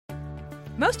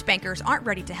Most bankers aren't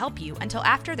ready to help you until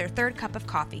after their third cup of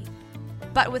coffee.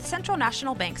 But with Central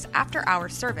National Bank's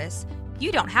after-hours service,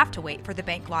 you don't have to wait for the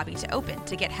bank lobby to open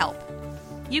to get help.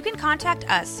 You can contact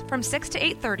us from 6 to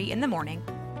 8:30 in the morning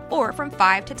or from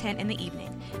 5 to 10 in the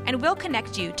evening, and we'll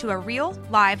connect you to a real,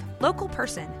 live, local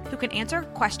person who can answer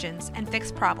questions and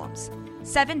fix problems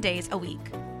 7 days a week.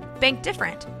 Bank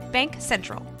different. Bank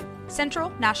Central. Central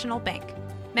National Bank.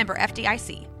 Member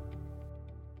FDIC.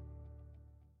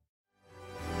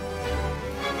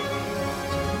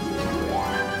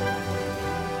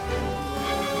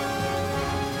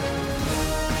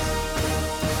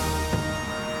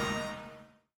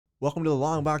 Welcome to the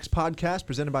Long Box Podcast,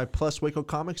 presented by Plus Waco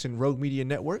Comics and Rogue Media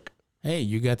Network. Hey,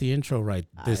 you got the intro right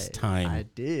this time. I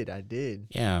did.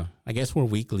 Yeah, I guess we're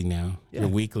weekly now. Yeah. Your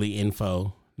weekly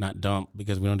info, not dump,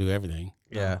 because we don't do everything.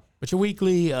 Yeah. But your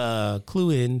weekly clue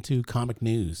in to comic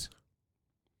news.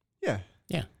 Yeah.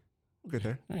 Yeah. We'll get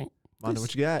there. All right. Mondo,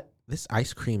 what you got? This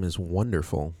ice cream is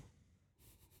wonderful.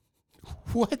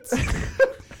 What?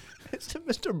 It's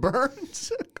Mr.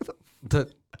 Burns.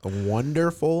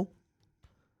 Wonderful?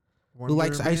 Who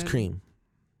likes Wonder ice Man? cream?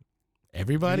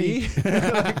 Everybody?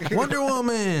 Wonder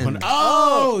Woman.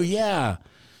 Oh, yeah.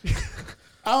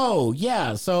 Oh,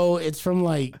 yeah. So it's from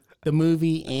like the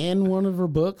movie and one of her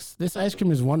books. This ice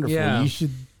cream is wonderful. Yeah. You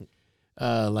should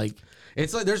like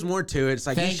It's like there's more to it. It's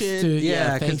like thanks you should,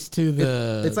 to thanks to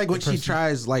the it's like when she person-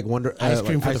 tries like wonder Ice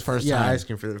cream like for the first Yeah, time. ice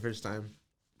cream for the first time.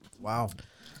 Wow.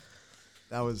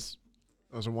 That was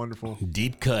a wonderful.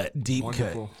 deep cut. Deep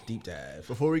Wonderful. cut, deep dive.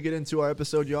 Before we get into our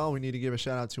episode, y'all, we need to give a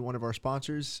shout out to one of our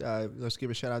sponsors. Let's give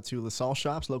a shout out to LaSalle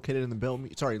Shops, located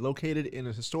in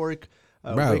a historic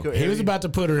Bro, Waco He area. was about to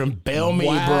put her in Bellmead,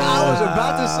 Wow. bro. I was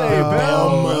about to say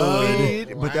Belmud.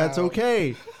 Belmud, but that's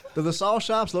okay. The LaSalle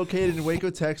Shops, located in Waco,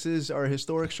 Texas, are a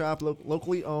historic shop,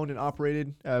 locally owned and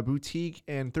operated boutique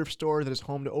and thrift store that is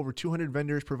home to over 200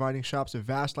 vendors, providing shops a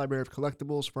vast library of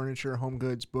collectibles, furniture, home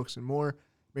goods, books, and more.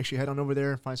 Make sure you head on over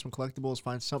there, find some collectibles,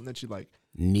 find something that you like.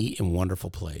 Neat and wonderful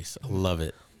place. I love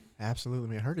it. Absolutely,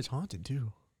 man. I heard it's haunted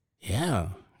too. Yeah.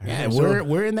 Yeah, So-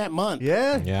 we're in that month.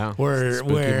 Yeah. Yeah.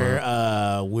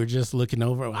 We're just looking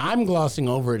over. I'm glossing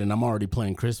over it, and I'm already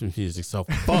playing Christmas music. So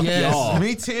fuck y'all.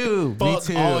 Me too. Fuck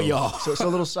Me too. all y'all. So a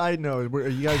little side note,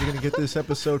 you guys are going to get this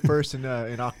episode first in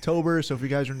October. So if you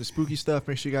guys are into spooky stuff,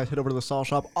 make sure you guys head over to the LaSalle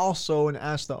Shop also and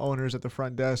ask the owners at the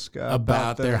front desk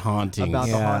About their hauntings. About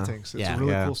the Yeah. hauntings. It's Yeah. a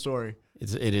really Yeah. cool story.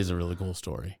 It is a really cool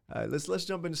story. Let's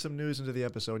jump into some news into the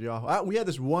episode, y'all. We had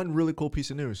this one really cool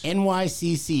piece of news.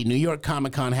 NYCC, New York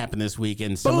Comic Con happened this week,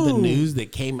 and some of the news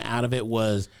that came out of it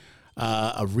was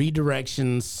a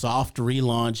redirection, soft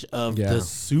relaunch of the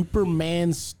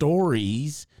Superman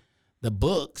stories, the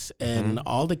books, and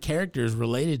all the characters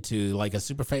related to like a The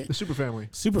Super Family.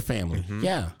 Super family.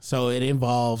 Yeah. So it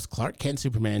involves Clark Kent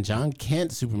Superman, John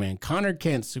Kent Superman, Connor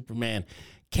Kent Superman,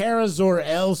 Kara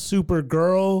Zor-El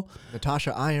Supergirl,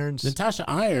 Natasha Irons.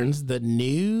 Irons, the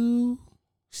new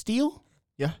Steel?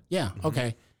 Yeah. Yeah.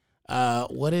 Okay.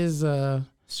 What is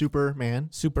Superman.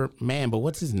 Superman, but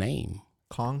what's his name?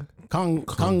 Kong.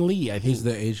 Kong Lee, I think. He's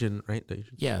the Asian, right? The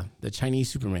Asian. Yeah, the Chinese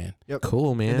Superman. Yep.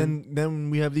 Cool, man. And then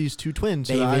we have these two twins.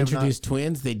 They've that I have not- introduced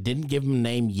twins. They didn't give them a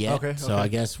name yet. Okay, So okay. I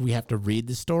guess we have to read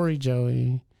the story,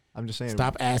 Joey. I'm just saying.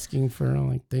 Stop asking for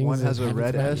like things. One has that a haven't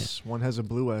red come out S. One has a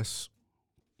blue S.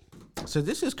 So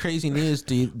this is crazy news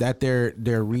that they're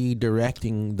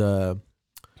redirecting the.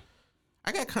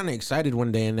 I got kind of excited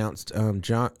when they announced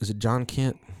John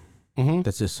Kent? yet. Mhm.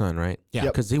 That's his son, right? Yeah.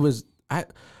 Yep. Because he was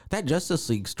that Justice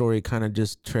League story kind of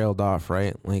just trailed off,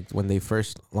 right? Like when they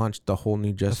first launched the whole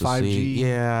new Justice 5G. League.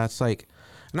 Yeah, it's like,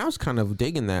 and I was kind of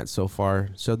digging that so far.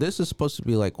 So this is supposed to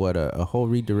be like what a whole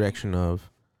redirection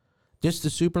of just the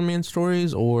Superman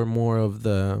stories, or more of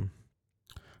the.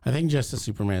 I think just the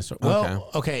Superman story. Well,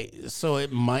 okay, so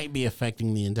it might be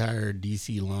affecting the entire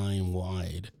DC line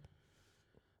wide.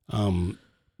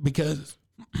 Because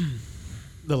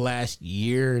the last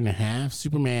year and a half,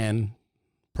 Superman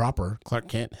proper, Clark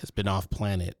Kent, has been off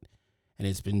planet, and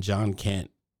it's been John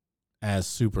Kent as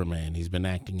Superman. He's been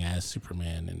acting as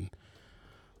Superman,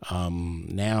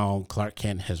 and now Clark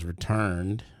Kent has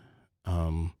returned,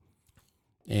 and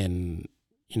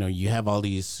you have all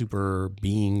these super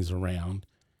beings around,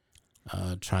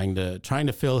 trying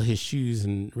to fill his shoes,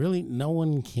 and really no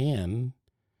one can.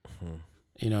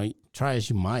 Try as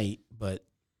you might, but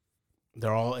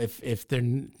they're all if their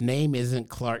name isn't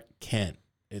Clark Kent,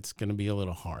 it's going to be a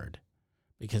little hard,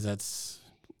 because that's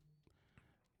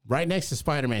right next to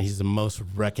Spider-Man. He's the most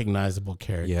recognizable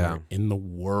character in the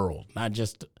world, not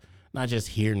just not just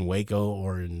here in Waco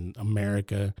or in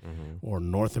America or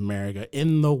North America,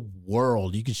 in the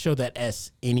world. You can show that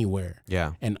S anywhere.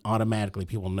 Yeah. And automatically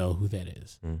people know who that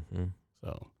is. Mm-hmm.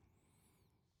 So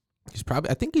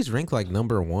I think he's ranked like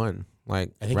number 1.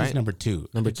 Like, I think right? he's number 2.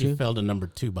 Number I think he 2? fell to number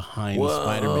 2 behind Whoa,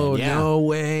 Spider-Man. Yeah. no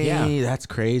way. Yeah. That's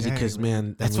crazy because,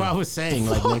 man. That's what I was saying,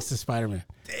 like next to Spider-Man.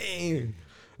 Dang.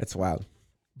 That's wild.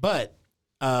 But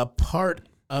part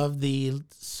of the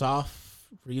soft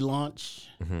relaunch,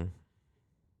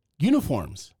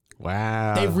 uniforms.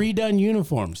 Wow. They've redone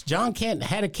uniforms. John Kent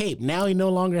had a cape. Now he no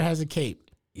longer has a cape.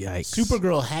 Yikes.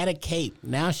 Supergirl had a cape.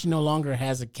 Now she no longer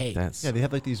has a cape. Yeah, they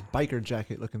have like these biker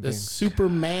jacket looking The things.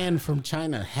 Superman from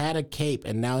China had a cape,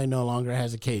 and now he no longer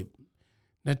has a cape.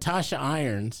 Natasha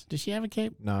Irons, did she have a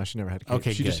cape? No, she never had a cape.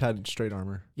 Okay, she just good. had straight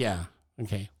armor. Yeah.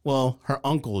 Okay. Well, her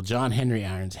uncle, John Henry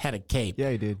Irons, had a cape.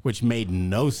 Yeah, he did. Which made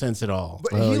no sense at all.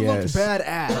 But Oh, he yes. looked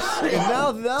badass. And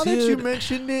now that you Dude.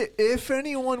 mentioned it, if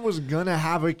anyone was gonna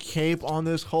have a cape on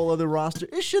this whole other roster,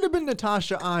 it should have been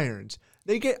Natasha Irons.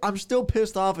 I'm still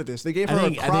pissed off at this. They gave her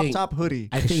a crop top hoodie.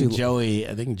 I think Joey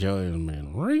was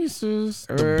being racist.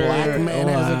 The black man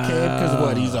has a cape because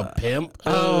what? He's a pimp.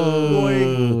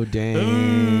 Oh, dang.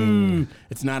 Ooh.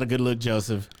 It's not a good look,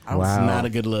 Joseph. Wow. It's not a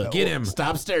good look. Get him.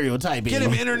 Stop stereotyping. Get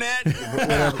him, internet.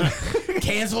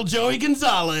 Cancel Joey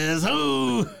Gonzalez.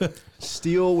 Ooh.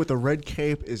 Steel with a red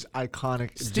cape is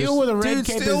iconic. Steel with a red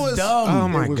cape Steel is was- dumb. Oh,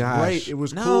 my It was gosh. great. It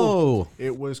was No. cool.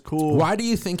 It was cool. Why do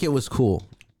you think it was cool?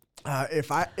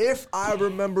 If I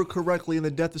remember correctly, in the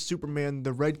Death of Superman,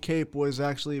 the red cape was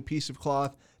actually a piece of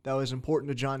cloth that was important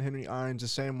to John Henry Irons, the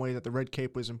same way that the red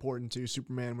cape was important to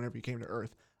Superman whenever he came to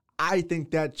Earth. I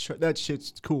think that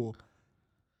shit's cool.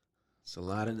 It's a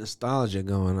lot of nostalgia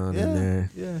going on in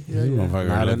there. Yeah.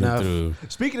 Not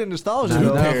enough. Speaking of nostalgia, Not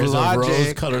though, enough Pairs of logic.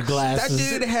 rose-colored That glasses.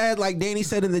 dude had, like Danny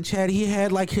said in the chat, he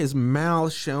had like his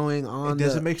mouth showing on it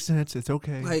doesn't make sense. It's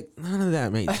okay. like none of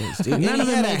that made sense, dude. None And of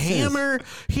he it had a made sense. hammer.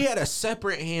 He had a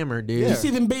separate hammer, dude. You see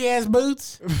them big ass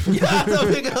boots? Yeah, the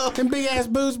big old- Them big ass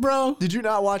boots, bro. Did you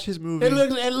not watch his movie?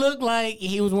 It looked like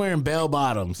he was wearing bell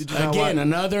bottoms. Did you not Again, watch-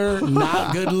 another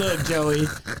not good look, Joey.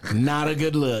 Not a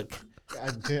good look.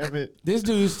 God damn it. This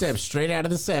dude stepped straight out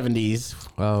of the 70s.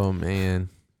 Oh man,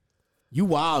 You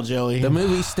wild, Joey. the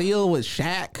movie Steel with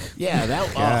Shaq. Yeah,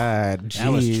 that God,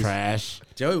 that was jeez. trash.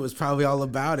 Joey was probably all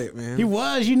about it, man. He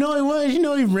was. You know he was. You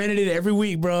know he rented it every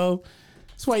week, bro.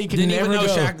 That's why you can didn't never even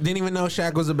know go. Shaq. Didn't even know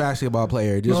Shaq was a basketball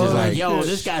player. Just He was was like, like, yo,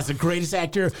 this guy's the greatest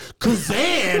actor.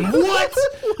 Kazan, what?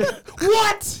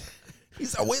 What?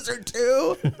 he's a wizard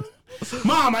too.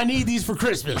 Mom, I need these for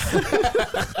Christmas.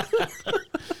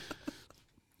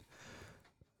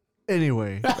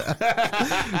 Anyway,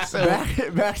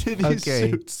 back to these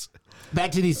Okay. suits.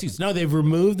 Back to these suits. No, they've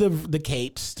removed the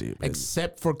capes,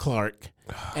 except for Clark,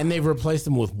 and they've replaced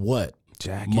them with what?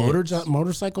 Jackets.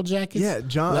 Motorcycle jackets? Yeah,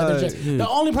 John. Leather jackets. The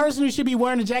only person who should be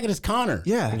wearing a jacket is Connor.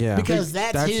 Yeah, Yeah. Because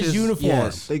that's his uniform.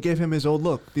 yes. They gave him his old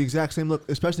look, the exact same look,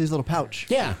 especially his little pouch.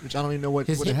 Yeah. which I don't even know what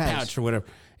His it hip has. pouch or whatever.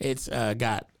 It's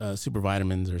got super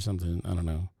vitamins or something. I don't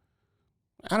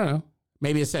know.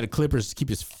 Maybe a set of clippers to keep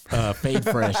his fade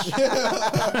fresh.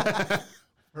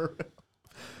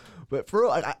 But for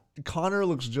real, Connor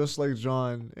looks just like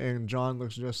John, and John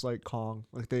looks just like Kong.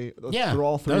 Like they're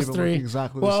all three those of them look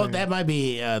exactly the Well, same. that might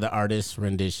be the artist's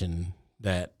rendition.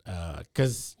 That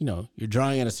because you're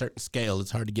drawing at a certain scale,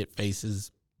 it's hard to get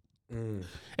faces,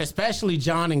 especially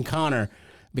John and Connor,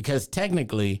 because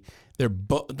technically they're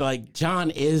both like John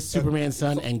is Superman's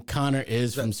son and Connor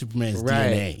is from Superman's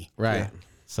DNA. Right. Yeah.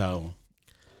 So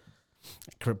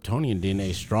Kryptonian DNA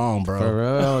is strong, bro. For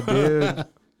real, dude.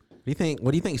 What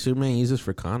do you think Superman uses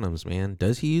for condoms, man?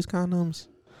 Does he use condoms?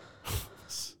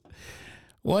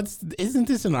 Isn't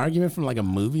this an argument from like a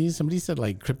movie? Somebody said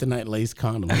like kryptonite lace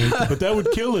condom, but that would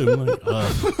kill him. Like,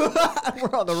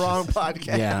 We're on the wrong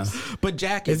podcast. yeah. But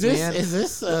jackets, Is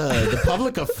this the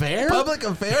public affair? public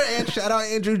affair? And shout out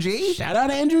Andrew G. Shout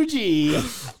out Andrew G.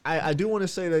 I do want to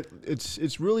say that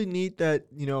it's really neat that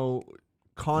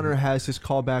Connor has his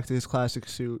callback to his classic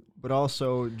suit, but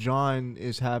also John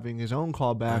is having his own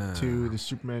callback to the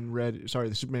Superman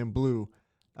the Superman blue.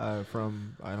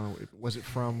 From I don't know, was it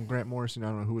from Grant Morrison? I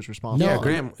don't know who was responsible. Yeah,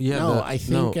 Graham. Yeah, No, I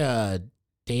think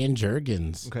Dan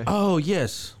Jurgens. Okay. Oh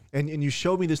yes. And you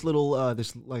showed me this little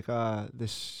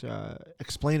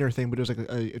explainer thing, but it was like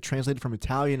a translated from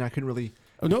Italian. I couldn't really.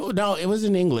 Oh, no, it was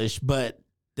in English, but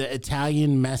the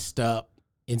Italian messed up.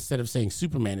 Instead of saying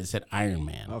Superman, it said Iron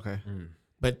Man. Okay.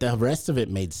 But the rest of it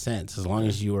made sense as long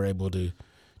as you were able to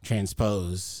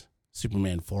transpose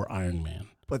Superman for Iron Man.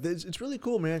 But it's really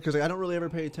cool, man, because I don't really ever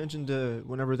pay attention to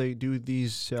whenever they do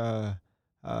these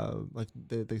like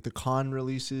the con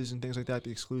releases and things like that,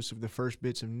 the exclusive, the first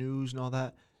bits of news and all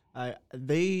that.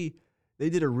 They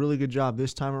did a really good job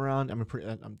this time around. I'm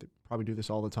probably do this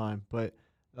all the time, but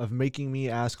of making me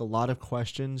ask a lot of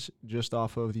questions just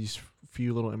off of these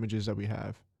few little images that we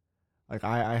have. Like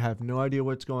I have no idea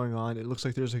what's going on. It looks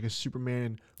like there's like a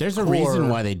Superman. There's a reason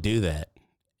why they do that.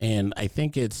 And I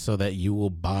think it's so that you will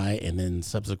buy and then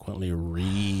subsequently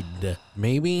read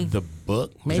maybe the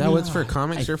book. Maybe. Is that what's for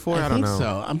comics or for? I don't know.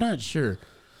 So I'm not sure.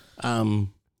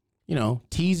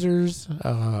 Teasers,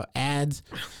 ads,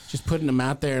 just putting them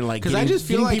out there, like, because I just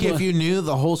feel like if you knew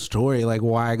the whole story, like,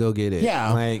 why go get it?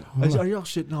 Yeah, like, are y'all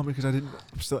shitting on me because I'm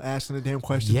still asking the damn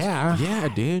questions? Yeah,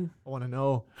 dude. I want to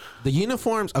know the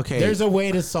uniforms. Okay, there's a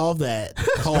way to solve that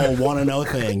called want to know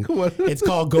thing. It's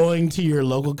called going to your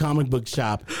local comic book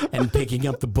shop and picking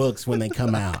up the books when they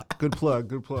come out. Good plug.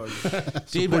 Dude,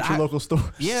 Support your local stores.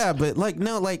 Yeah, but like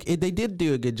no, like they did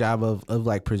do a good job of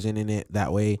like presenting it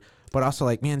that way. But also,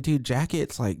 like, man, dude,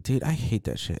 jackets, like, dude, I hate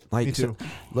that shit. Like, me too.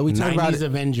 So, we talked about it.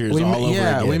 Avengers all over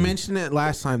again. We mentioned it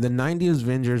last time. The 90s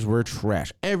Avengers were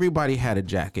trash. Everybody had a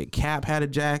jacket. Cap had a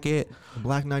jacket. The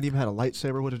Black Knight even had a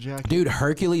lightsaber with a jacket. Dude,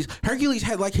 Hercules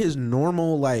had, like, his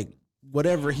normal, like,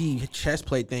 whatever chest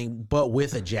plate thing, but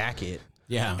with a jacket.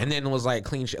 Yeah. And then it was, like,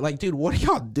 clean shit. Like, dude, what are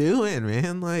y'all doing,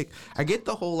 man? Like, I get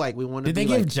the whole, like, we want to Did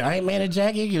they give Giant Man a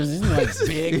jacket? He was like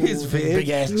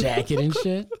big-ass jacket and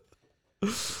shit.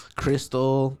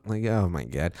 Crystal, like, oh my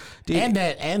god, dude. and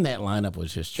that lineup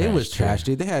was just trash. It was trash,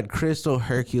 dude. They had Crystal,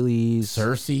 Hercules,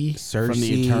 Cersei from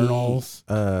the Eternals,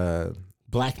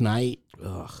 Black Knight.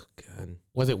 Oh god,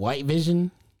 was it White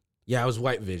Vision? Yeah, it was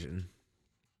White Vision,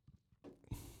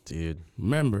 dude.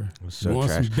 Remember, it was so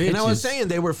trash. And I was saying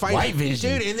they were fighting White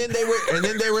Vision, dude, and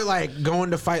then they were like going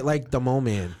to fight like the Mole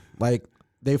Man, like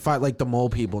they fight like the mole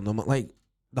people, like.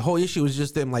 The whole issue was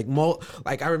just them like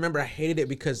I remember I hated it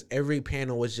because every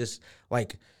panel was just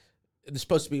like it's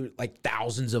supposed to be like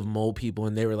thousands of mole people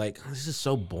and they were like, oh, this is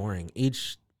so boring.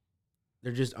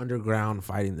 They're just underground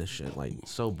fighting this shit, like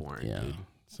so boring. Yeah. Dude.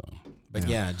 So, but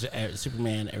yeah,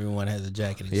 Superman. Everyone has a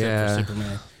jacket except for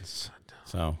Superman.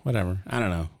 So whatever. I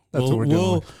don't know. That's what we're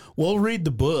doing. We'll read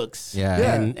the books.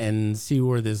 And see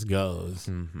where this goes.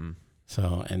 Mm-hmm.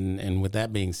 So and with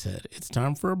that being said, it's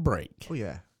time for a break. Oh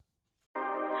yeah.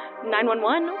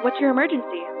 911, what's your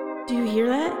emergency? Do you hear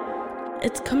that?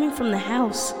 It's coming from the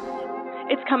house.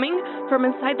 It's coming from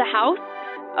inside the house?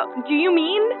 Do you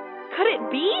mean? Could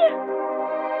it be?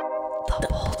 The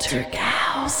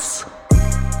Poltergeist.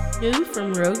 New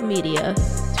from Rogue Media.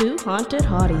 Two haunted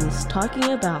hotties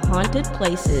talking about haunted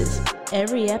places.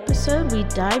 Every episode, we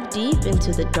dive deep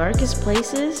into the darkest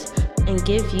places and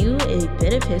give you a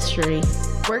bit of history.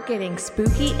 We're getting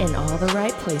spooky in all the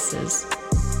right places.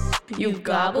 You've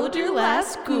gobbled your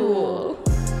last ghoul.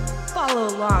 Follow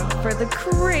along for the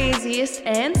craziest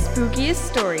and spookiest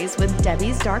stories with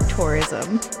Debbie's Dark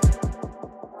Tourism.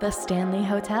 The Stanley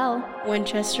Hotel,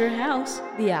 Winchester House,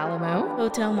 The Alamo,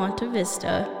 Hotel Monte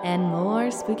Vista, and more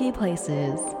spooky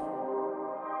places.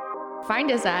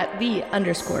 Find us at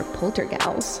 _Poltergals.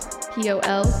 POLTERGALS.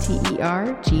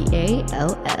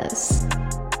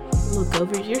 Look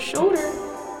over your shoulder.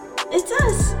 It's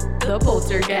us, the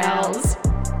Poltergals.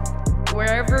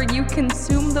 Wherever you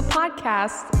consume the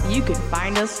podcast, you can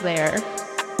find us there.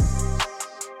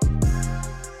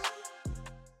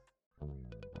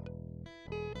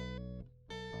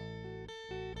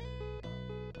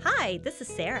 Hi, this is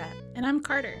Sarah. And I'm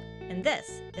Carter. And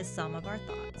this is Some of Our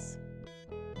Thoughts.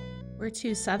 We're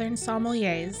two Southern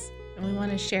sommeliers, and we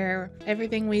want to share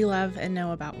everything we love and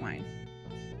know about wine.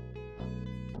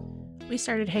 We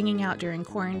started hanging out during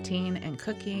quarantine and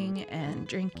cooking and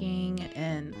drinking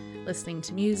and listening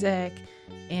to music,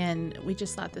 and we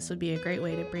just thought this would be a great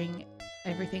way to bring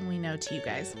everything we know to you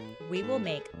guys. We will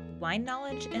make wine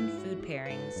knowledge and food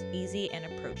pairings easy and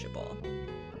approachable.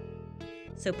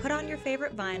 So put on your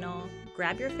favorite vinyl,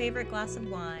 grab your favorite glass of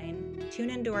wine,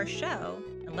 tune into our show,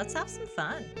 and let's have some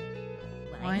fun.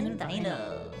 Wine and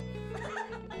vinyl.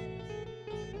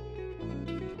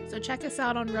 So check us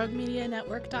out on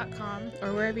roguemedianetwork.com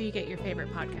or wherever you get your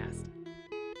favorite podcast.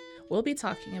 We'll be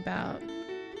talking about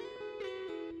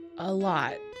a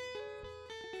lot.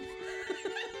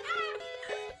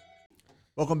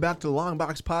 Welcome back to the Long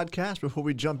Box Podcast. Before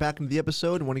we jump back into the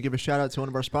episode, I want to give a shout out to one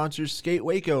of our sponsors, Skate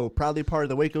Waco, proudly part of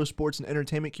the Waco sports and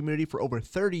entertainment community for over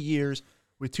 30 years,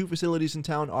 with 2 facilities in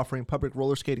town offering public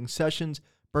roller skating sessions,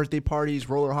 birthday parties,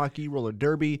 roller hockey, roller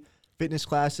derby, fitness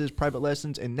classes, private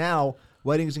lessons, and now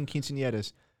weddings and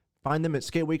quinceañeras. Find them at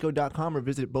skatewaco.com or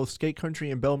visit both Skate Country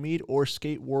in Belmead or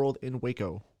Skate World in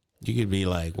Waco. You could be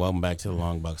like, welcome back to the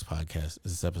Long Box Podcast.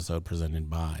 This is episode presented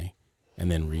by, and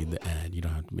then read the ad. You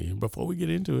don't have to be before we get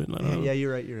into it. Yeah,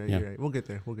 you're right. You're right. We'll get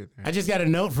there. I just got a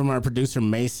note from our producer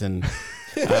Mason.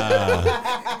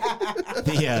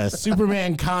 The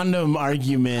Superman condom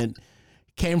argument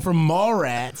came from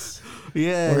Mallrats.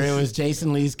 Yeah, where it was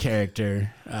Jason Lee's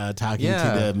character talking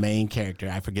to the main character.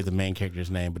 I forget the main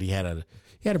character's name, but he had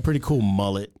a pretty cool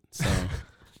mullet. So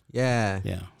yeah.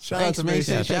 Shout out to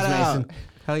Mason. Yeah, Shout thanks, out. Mason.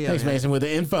 Hell yeah, Thanks, man. Mason, with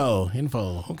the info.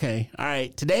 Okay. All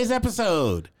right. Today's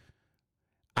episode.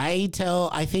 I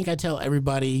think I tell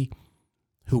everybody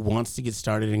who wants to get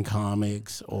started in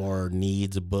comics or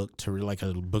needs a book to read, like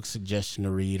a book suggestion to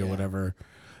read or whatever.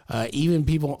 Even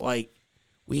people like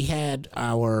we had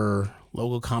our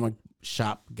local comic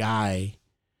shop guy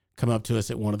come up to us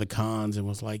at one of the cons and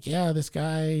was like, yeah, this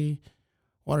guy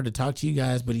wanted to talk to you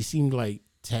guys, but he seemed like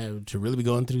to really be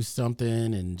going through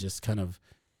something and just kind of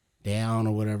down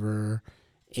or whatever.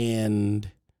 And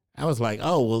I was like,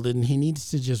 oh, well, then he needs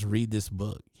to just read this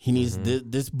book. He needs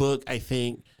this book, I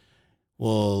think,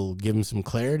 will give him some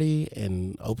clarity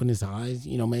and open his eyes,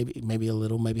 maybe a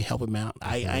little, maybe help him out.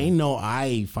 I know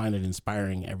I find it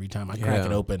inspiring every time I crack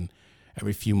it open,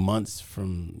 every few months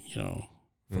from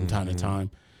time to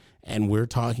time. And we're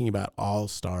talking about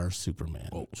Allstar Superman.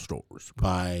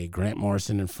 By Grant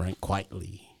Morrison and Frank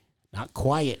Quitely. Not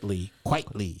quietly,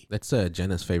 Quitely. That's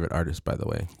Jenna's favorite artist, by the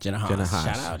way. Jenna Haas.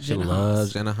 Shout out Jenna Haas.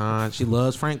 Loves Jenna Haas. She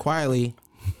loves Frank Quitely.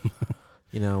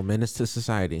 Menace to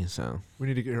society. So we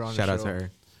need to get her on. Shout the out show. to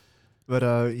her.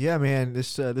 But yeah, man,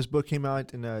 this book came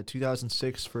out in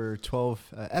 2006 for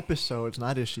 12 episodes,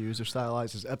 not issues. They're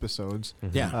stylized as episodes.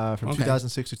 Yeah, from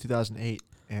 2006 to 2008,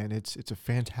 and it's a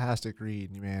fantastic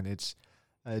read, man. It's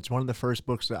one of the first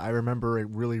books that I remember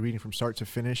really reading from start to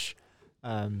finish,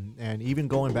 and even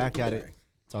going back at it,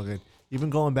 it's all good. Even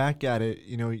going back at it,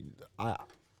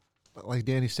 like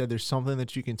Danny said, there's something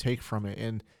that you can take from it,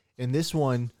 and in this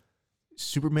one,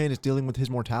 Superman is dealing with his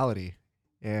mortality,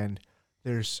 and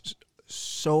there's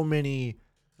so many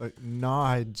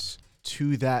nods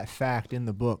to that fact in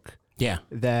the book. Yeah,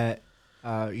 that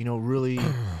really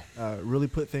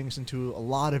put things into a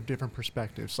lot of different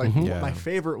perspectives. Like my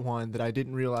favorite one that I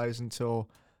didn't realize until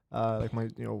I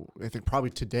think probably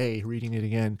today reading it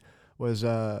again was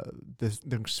the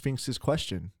Sphinx's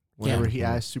question. Whenever he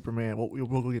asked Superman,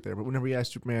 we'll get there, but whenever he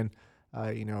asked Superman,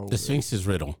 the Sphinx's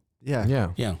riddle.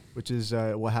 Yeah. Which is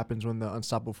what happens when the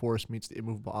unstoppable force meets the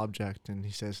immovable object, and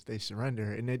he says they surrender.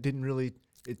 And it didn't really.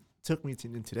 It took me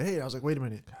to today. I was like, wait a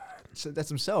minute, so that's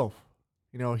himself.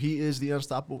 He is the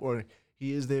unstoppable, or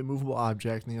he is the immovable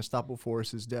object, and the unstoppable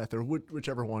force is death, or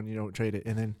whichever one trade it.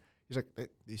 And then he's like,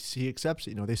 he accepts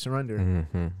it. They surrender,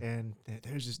 and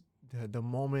there's just the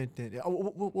moment that.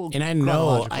 And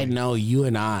I know you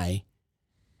and I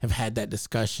have had that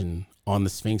discussion on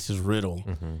the Sphinx's riddle.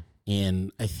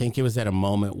 And I think it was at a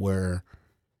moment where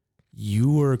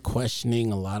you were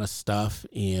questioning a lot of stuff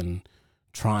and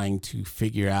trying to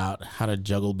figure out how to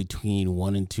juggle between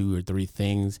 1 and 2 or 3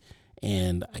 things.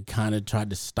 And I kind of tried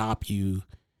to stop you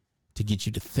to get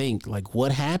you to think, like,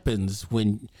 what happens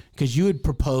because you had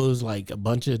proposed like a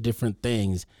bunch of different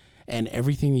things, and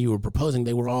everything you were proposing,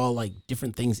 they were all like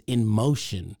different things in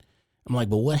motion. I'm like,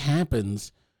 but what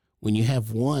happens when you have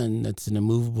one that's an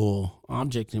immovable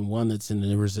object and one that's an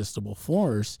irresistible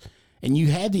force? And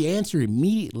you had the answer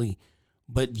immediately,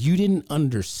 but you didn't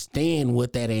understand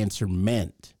what that answer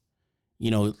meant.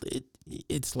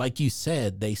 It's like you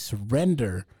said, they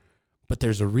surrender, but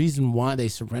there's a reason why they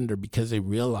surrender, because they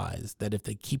realize that if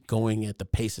they keep going at the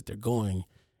pace that they're going,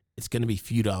 it's going to be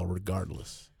futile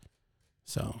regardless.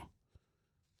 So,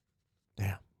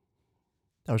 yeah,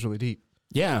 that was really deep.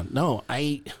 Yeah, no,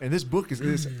 and this book is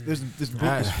this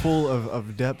book is full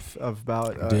of depth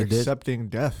about accepting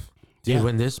death. Dude,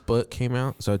 when this book came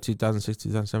out, so 2006,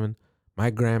 2007,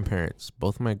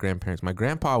 both of my grandparents, my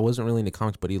grandpa wasn't really into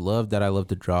comics, but he loved that I loved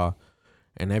to draw,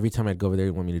 and every time I'd go over there,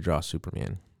 he'd want me to draw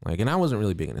Superman. And I wasn't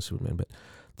really big into Superman, but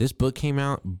this book came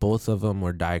out, both of them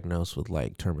were diagnosed with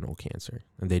terminal cancer,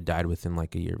 and they died within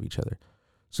a year of each other.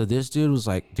 So this dude was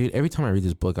like, dude, every time I read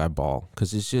this book, I bawl,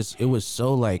 because it was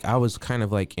so I was kind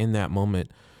of in that moment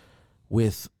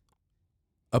with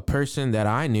a person that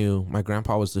I knew. My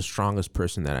grandpa was the strongest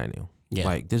person that I knew.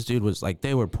 Yeah. This dude was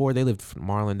they were poor. They lived in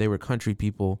Marlin. They were country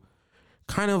people,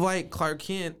 kind of like Clark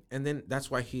Kent. And then that's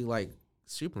why he liked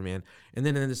Superman. And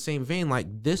then in the same vein,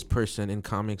 this person in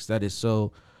comics that is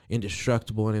so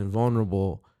indestructible and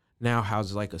invulnerable now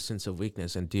houses a sense of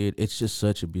weakness. And dude, it's just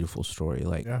such a beautiful story.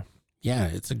 Yeah,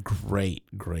 it's a great,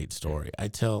 great story. I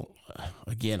tell,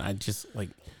 again, I just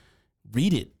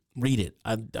read it.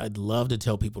 I'd love to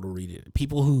tell people to read it.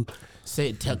 People who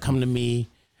come to me,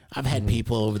 I've had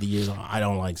people over the years, I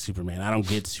don't like Superman. I don't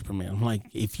get Superman. I'm like,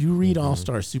 if you read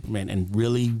All-Star Superman and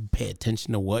really pay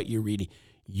attention to what you're reading,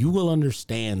 you will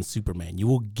understand Superman. You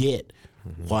will get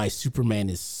why Superman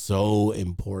is so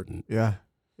important. Yeah.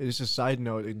 It's a side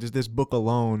note. This book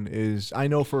alone is, I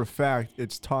know for a fact,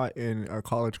 it's taught in a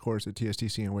college course at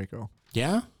TSTC in Waco.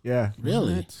 Yeah? Yeah.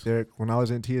 Really? When I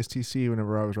was in TSTC,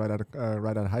 whenever I was right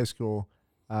out of high school,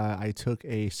 I took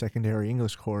a secondary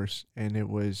English course, and it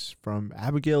was from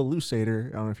Abigail Lusader.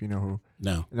 I don't know if you know who.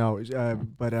 No.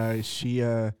 But she,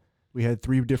 we had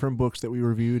 3 different books that we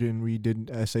reviewed, and we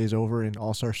did essays over, and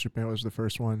All-Star Superman was the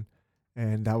first one.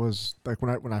 And that was like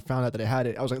when I found out that I had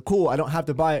it, I was like, cool, I don't have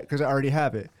to buy it because I already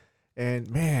have it. And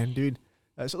man, dude,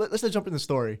 so let's jump in the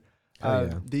story.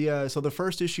 So the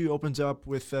first issue opens up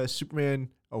with Superman.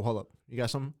 Oh, hold up, you got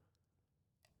something?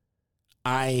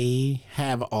 I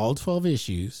have all 12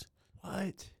 issues.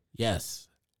 What? Yes,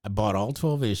 I bought all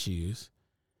 12 issues.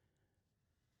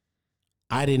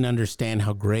 I didn't understand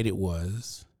how great it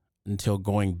was until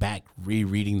going back,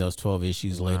 rereading those 12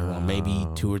 issues later on, maybe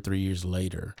 2 or 3 years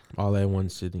later. All at one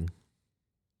sitting.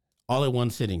 All at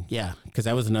one sitting, yeah, because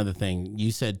that was another thing.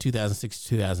 You said 2006 to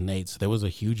 2008, so there was a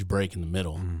huge break in the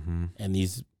middle, and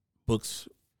these books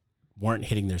weren't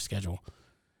hitting their schedule.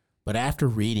 But after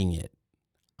reading it,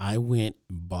 I went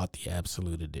and bought the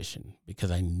Absolute Edition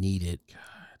because I needed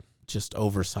just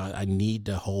oversized. I need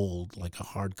to hold like a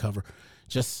hardcover,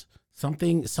 just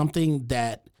something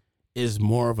that is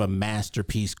more of a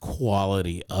masterpiece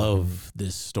quality of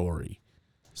this story.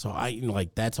 So I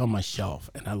that's on my shelf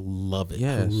and I love it.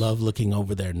 Yes. I love looking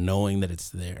over there, knowing that it's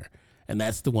there. And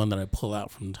that's the one that I pull out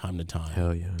from time to time.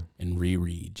 Hell yeah. And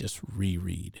just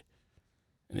reread.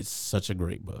 And it's such a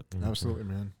great book. Absolutely,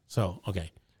 man. So,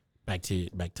 okay. Back to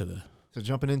the. So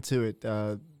jumping into it,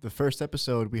 the first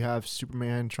episode, we have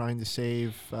Superman trying to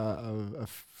save a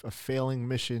failing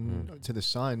mission to the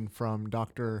sun from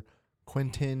Dr.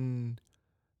 Quentin.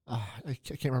 I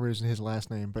can't remember his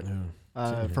last name, but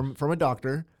from a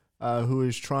doctor who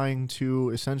is trying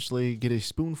to essentially get a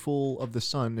spoonful of the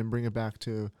sun and bring it back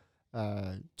to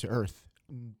Earth.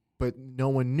 But no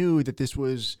one knew that this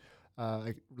was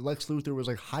like Lex Luthor was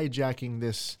like hijacking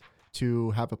this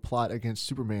to have a plot against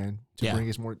Superman to bring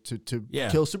us more to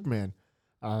kill Superman.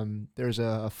 There's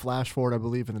a flash forward, I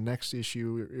believe, in the next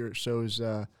issue. It shows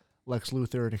Lex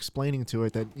Luthor and explaining to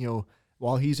it that,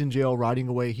 while he's in jail rotting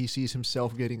away, he sees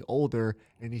himself getting older,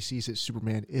 and he sees that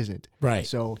Superman isn't. Right.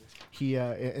 So he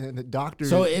and the doctor.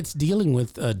 So it's dealing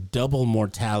with a double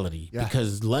mortality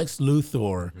because Lex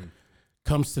Luthor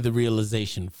comes to the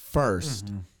realization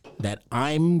first that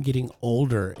I'm getting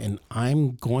older and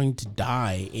I'm going to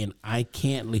die, and I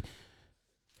can't leave.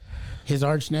 His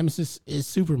arch nemesis is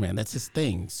Superman. That's his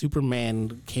thing.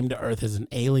 Superman came to Earth as an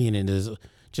alien and is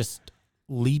just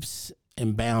leaps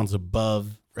and bounds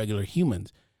above regular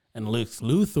humans. And Lex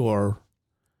Luthor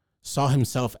saw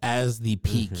himself as the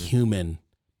peak human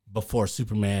before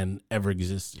Superman ever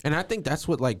existed. And I think that's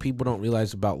what people don't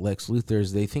realize about Lex Luthor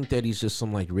is they think that he's just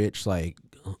some rich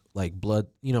blood,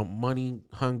 money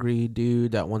hungry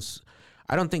dude that wants.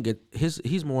 I don't think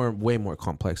he's way more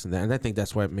complex than that, and I think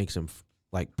that's why it makes him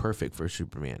perfect for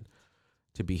Superman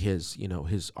to be his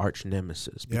his arch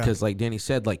nemesis because like Danny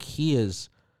said, he is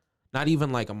not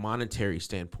even a monetary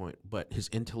standpoint, but his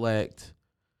intellect,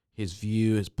 his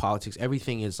view, his politics,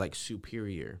 everything is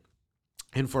superior.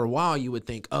 And for a while you would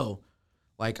think,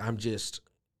 I'm just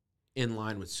in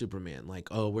line with Superman.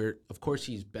 Of course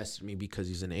he's bested me because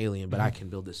he's an alien, but I can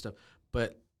build this stuff.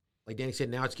 But like Danny said,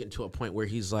 now it's getting to a point where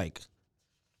he's my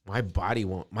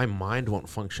mind won't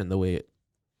function the way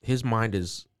his mind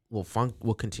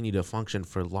will continue to function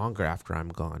for longer after I'm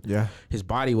gone. Yeah. His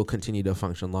body will continue to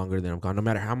function longer than I'm gone, no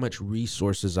matter how much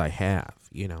resources I have,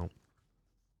 Yeah.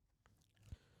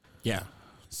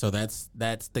 So that's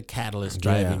the catalyst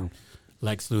driving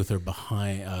Lex Luthor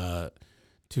behind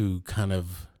to kind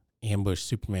of ambush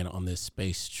Superman on this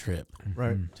space trip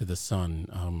to the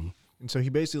sun. And so he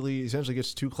essentially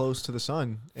gets too close to the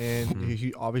sun, and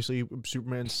he obviously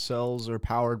Superman's cells are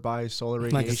powered by solar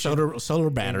radiation, like a solar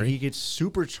battery. And he gets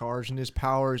supercharged in his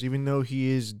powers, even though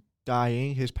he is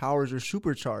dying. His powers are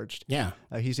supercharged. Yeah,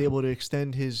 he's able to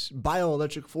extend his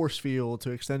bioelectric force field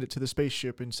to extend it to the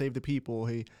spaceship and save the people.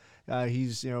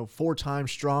 He's 4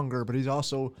 times stronger, but he's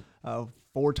also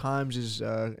 4 times as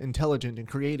intelligent and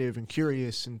creative and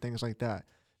curious and things like that.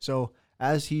 So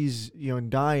as he's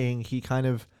dying, he kind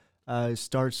of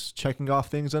starts checking off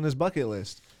things on his bucket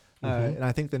list. And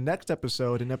I think the next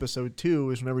episode, in episode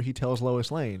 2, is whenever he tells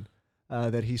Lois Lane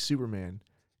that he's Superman.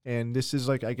 And this is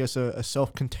I guess a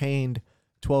self-contained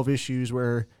 12 issues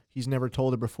where he's never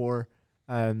told her before.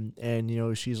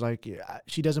 And she's like,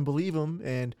 she doesn't believe him,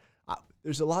 and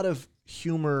there's a lot of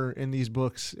humor in these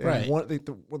books. And Right. one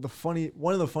of the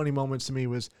funny moments to me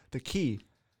was the key.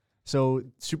 So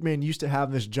Superman used to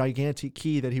have this gigantic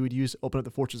key that he would use to open up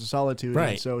the Fortress of Solitude.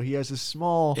 Right. And so he has this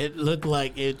small. It looked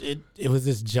like it was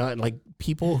this giant. Like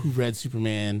people who read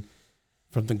Superman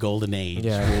from the Golden Age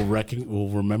will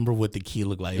remember what the key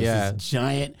looked like. It was this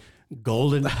giant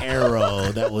golden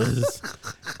arrow that was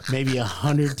maybe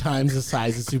 100 times the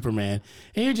size of Superman,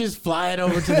 and you just fly it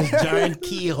over to this giant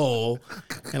keyhole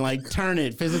and like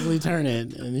physically turn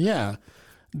it, and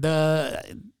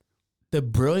the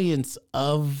brilliance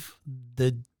of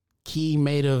the key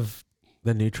made of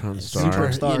The neutron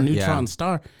star. neutron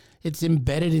star. It's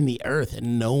embedded in the earth,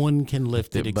 and no one can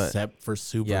lift it But- except for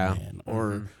Superman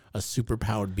or a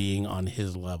superpowered being on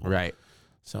his level. Right.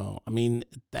 So, I mean,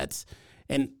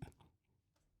 and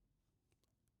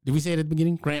did we say it at the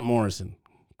beginning? Grant Morrison,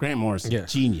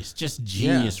 Yes.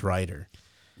 genius writer.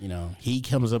 He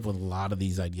comes up with a lot of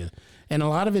these ideas, and a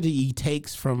lot of it he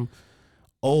takes from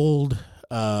old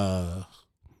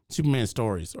Superman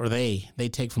stories, or they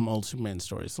take from old Superman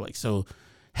stories. So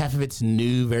half of it's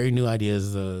new, very new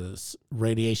ideas: the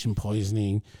radiation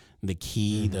poisoning, the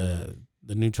key, the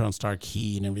neutron star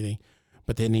key, and everything.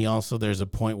 But then there's a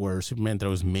point where Superman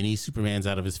throws mini Supermans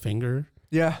out of his finger.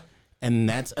 Yeah. And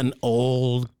that's an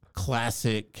old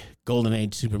classic Golden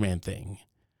Age Superman thing.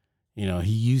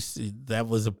 That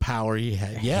was a power he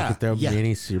had. Yeah. They're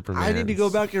mini Superman. I need to go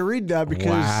back and read that because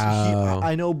Wow.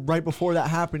 I know right before that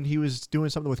happened, he was doing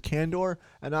something with Kandor,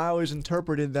 and I always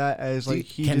interpreted that as like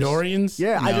he Kandorians?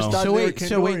 Just, I just No. thought So they were wait, they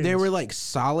Kandorians. were like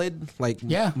solid, like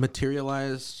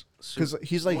materialized. Because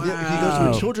he's like he goes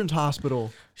to a children's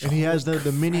hospital and he has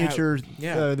the miniature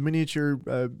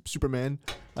Superman,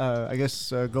 I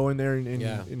guess go in there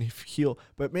and heal.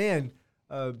 But man,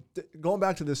 going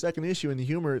back to the second issue and the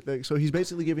humor, so he's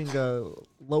basically giving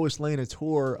Lois Lane a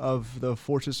tour of the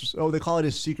Fortress. Oh, they call it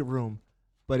his secret room,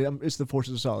 but it's the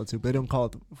Fortress of Solitude. But they don't call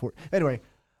it the fort. Anyway,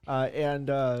 and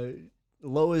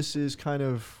Lois is kind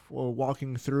of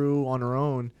walking through on her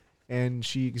own. And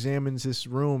she examines this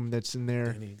room that's in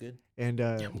there, and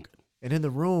in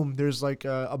the room there's like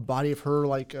a body of her,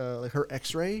 like her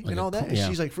X-ray and all that. And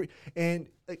she's like free, and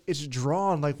like, it's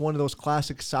drawn like one of those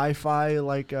classic sci-fi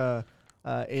like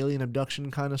alien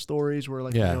abduction kind of stories where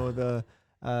like the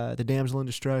damsel in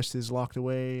distress is locked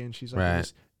away, and she's like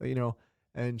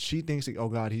and she thinks like, oh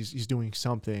god, he's doing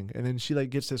something, and then she like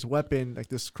gets this weapon, like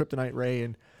this kryptonite ray,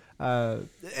 and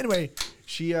anyway,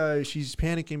 she's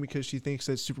panicking because she thinks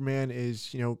that Superman is,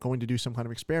 going to do some kind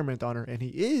of experiment on her, and he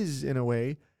is in a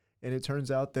way. And it turns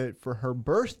out that for her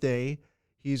birthday,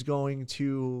 he's going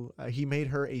to, he made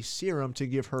her a serum to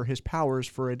give her his powers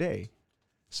for a day.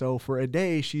 So for a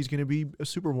day, she's going to be a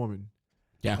superwoman.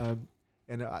 Yeah.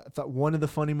 And I thought one of the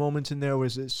funny moments in there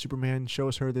was that Superman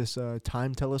shows her this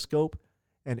time telescope,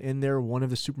 and in there, one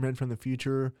of the Supermen from the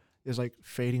future is like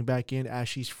fading back in as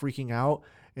she's freaking out.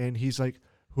 And he's like,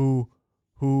 who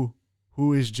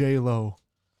is J-Lo?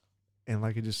 And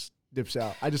like it just dips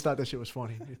out. I just thought that shit was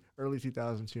funny. Early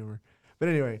 2000s humor. But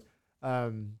anyway,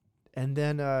 and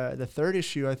then the third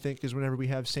issue, I think, is whenever we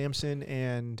have Samson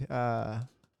and Atlas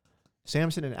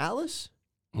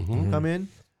come in.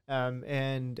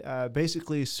 And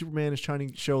basically Superman is trying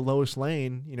to show Lois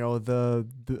Lane,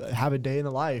 the have a day in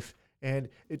the life. And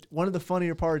one of the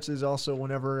funnier parts is also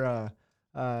whenever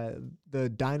the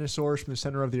dinosaurs from the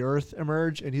center of the earth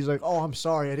emerge, and he's like, oh, I'm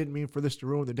sorry, I didn't mean for this to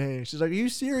ruin the day. And she's like, are you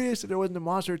serious? If there wasn't a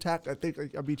monster attack, I think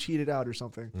I'd be cheated out or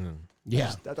something.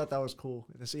 Yeah. I thought that was cool.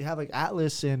 And so you have like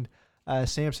Atlas and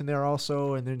Samson there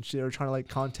also, and then they're trying to like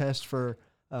contest for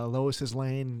Lois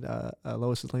Lane's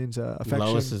affection.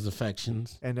 Lois's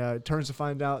affections. And it turns to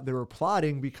find out they were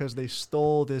plotting because they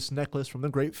stole this necklace from the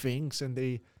Great Sphinx, and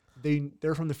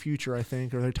they're from the future, I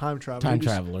think, or they're time travelers.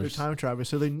 They're time travelers.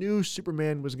 So they knew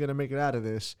Superman was going to make it out of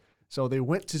this. So they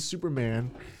went to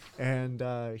Superman, and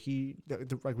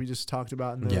like we just talked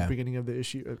about in the beginning of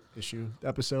the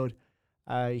episode,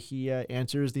 he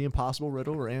answers the impossible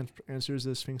riddle, or answers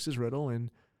the Sphinx's riddle,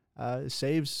 and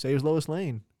saves Lois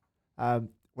Lane. A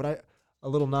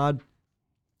little nod.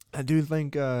 I do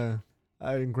think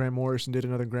Grant Morrison did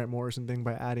another Grant Morrison thing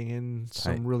by adding in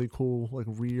some really cool, like,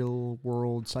 real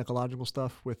world psychological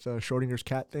stuff with Schrodinger's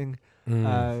cat thing.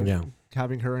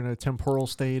 Having her in a temporal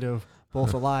state of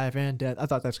both alive and dead. I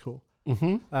thought that's cool.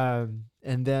 And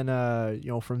then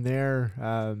from there,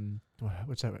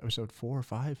 what's that, episode 4 or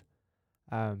 5?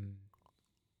 I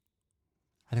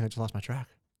think I just lost my track.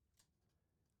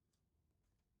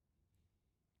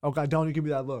 Oh God, don't you give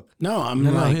me that look. No, I'm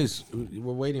No, like,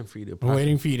 we're waiting for you to. we're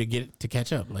waiting for you to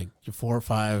catch up. Like you're 4 or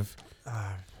 5.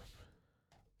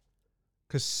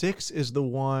 Because 6 is the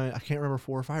one I can't remember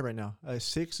 4 or 5 right now.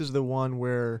 6 is the one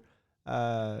where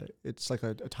it's like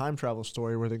a time travel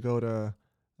story where they go to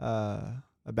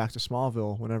back to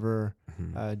Smallville whenever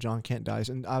John Kent dies.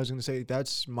 And I was going to say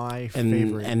that's my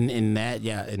favorite. And in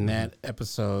that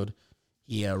episode,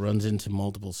 he runs into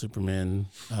multiple Supermen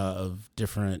of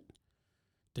different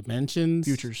dimensions,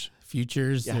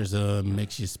 futures. Yeah. There's a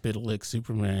Mexia-Spitalik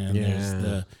Superman. There's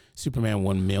the Superman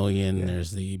 1 million. Yeah.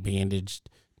 There's the bandaged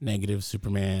negative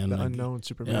Superman, the unknown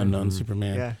Superman. The unknown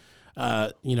Superman.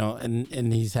 Yeah.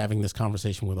 And he's having this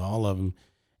conversation with all of them,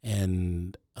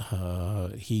 and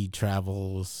he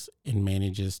travels and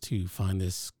manages to find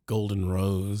this golden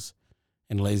rose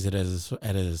and lays it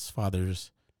at his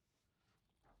father's.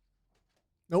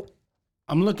 Nope.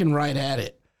 I'm looking right at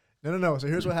it. No. So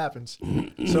here's what happens.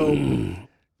 So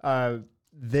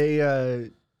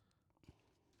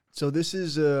so this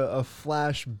is a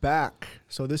flashback.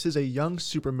 So this is a young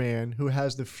Superman who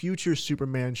has the future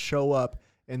Superman show up,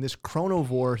 and this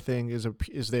chronovore thing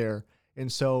is there.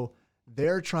 And so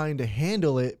they're trying to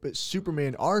handle it, but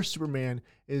our Superman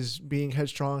is being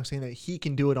headstrong, saying that he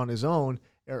can do it on his own,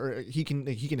 or he can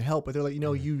help. But they're like,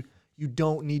 you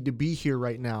don't need to be here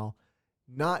right now,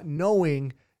 not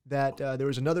knowing that there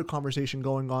was another conversation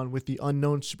going on with the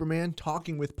unknown Superman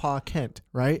talking with Pa Kent,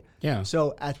 right? Yeah.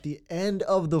 So at the end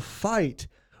of the fight,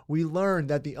 we learned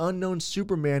that the unknown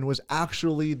Superman was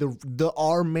actually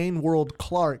our main world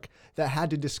Clark that had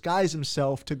to disguise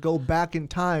himself to go back in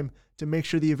time to make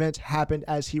sure the events happened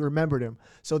as he remembered him.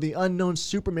 So the unknown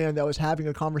Superman that was having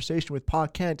a conversation with Pa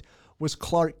Kent was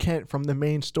Clark Kent from the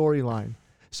main storyline.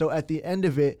 So at the end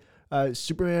of it,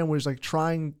 Superman was like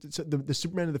the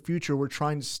Superman of the future were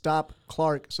trying to stop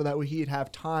Clark so that way he'd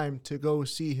have time to go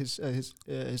see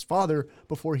his father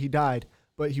before he died.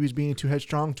 But he was being too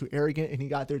headstrong, too arrogant, and he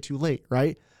got there too late,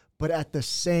 right? But at the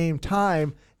same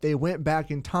time, they went back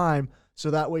in time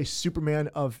so that way Superman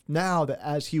of now, that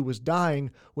as he was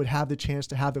dying, would have the chance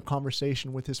to have the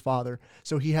conversation with his father.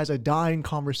 So he has a dying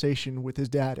conversation with his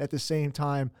dad at the same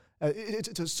time.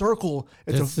 It's a circle.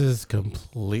 This is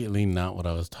completely not what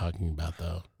I was talking about,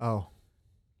 though. Oh.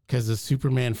 Because the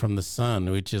Superman from the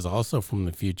sun, which is also from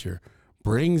the future,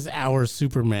 brings our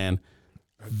Superman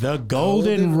the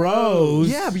golden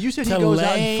rose. Yeah, but you said he goes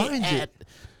out and finds it.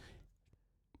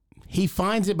 He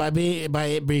finds it by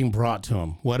it being brought to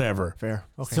him, whatever. Fair.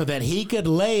 Okay. So that he could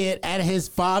lay it at his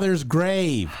father's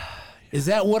grave. Is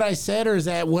that what I said, or is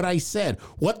that what I said?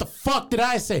 What the fuck did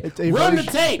I say? Run the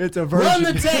tape. It's a version. Run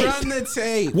the tape. Run the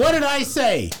tape. What did I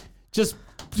say? Just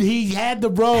he had the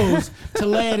rose to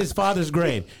lay at his father's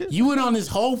grave. You went on this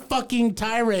whole fucking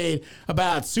tirade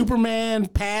about Superman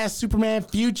past, Superman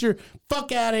future.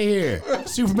 Fuck out of here.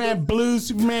 Superman blue,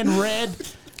 Superman red.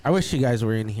 I wish you guys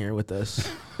were in here with us.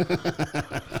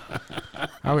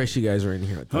 I wish you guys were in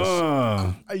here with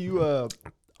us. Are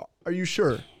you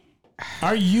sure?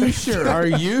 Are you sure? Are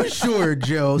you sure,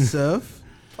 Joseph?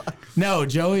 No,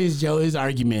 Joey's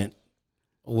argument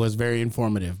was very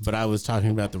informative, but I was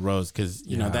talking about the rose because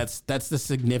you know that's the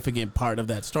significant part of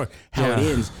that story. How it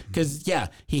ends, because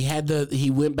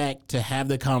he went back to have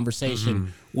the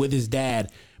conversation with his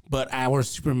dad, but our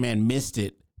Superman missed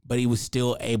it, but he was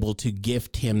still able to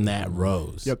gift him that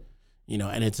rose. Yep. You know,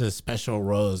 and it's a special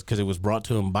rose because it was brought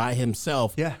to him by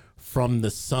himself. From the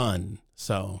sun.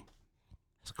 So.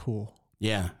 It's cool.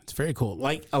 Yeah, it's very cool.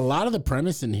 Like a lot of the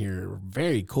premise in here are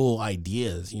very cool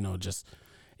ideas, you know,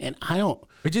 and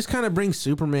it just kind of brings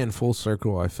Superman full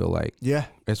circle, I feel like. Yeah.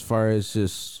 As far as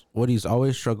just what he's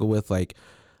always struggled with, like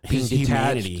being his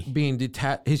humanity.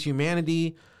 His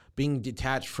humanity, being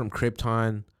detached from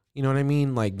Krypton, you know what I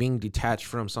mean? Like being detached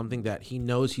from something that he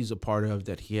knows he's a part of,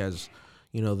 that he has,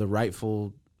 you know, the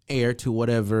rightful heir to,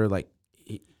 whatever, like,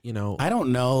 you know. I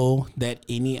don't know that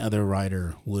any other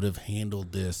writer would have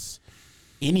handled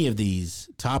any of these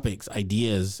topics,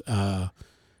 ideas,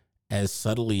 as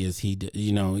subtly as he did.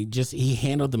 You know, he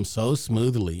handled them so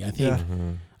smoothly. I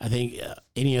think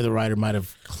any other writer might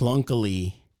have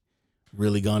clunkily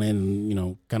really gone in and, you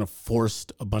know, kind of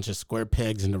forced a bunch of square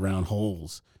pegs into round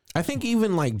holes. I think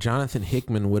even like Jonathan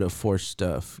Hickman would have forced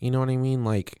stuff. You know what I mean?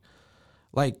 Like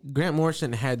Grant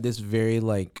Morrison had this very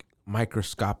like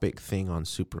microscopic thing on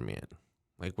Superman,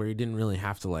 like where he didn't really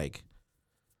have to like,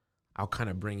 I'll kind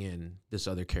of bring in this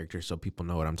other character so people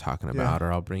know what I'm talking about,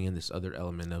 or I'll bring in this other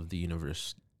element of the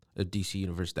universe, a DC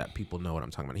universe, that people know what I'm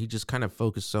talking about. He just kind of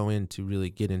focused so in to really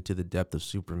get into the depth of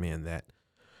Superman that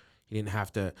he didn't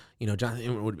have to, you know,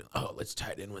 Jonathan would be, let's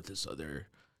tie it in with this other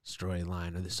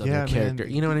storyline or this Yeah, other character.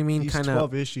 man. You know what I mean? These Kind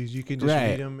 12 of. issues, you can just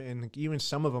Right. read them, and even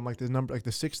some of them, like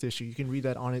the 6th issue, you can read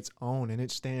that on its own, and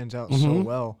it stands out so Mhm.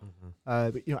 well.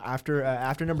 But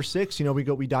after number 6,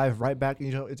 we dive right back.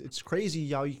 It's crazy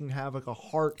how you can have like a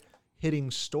heart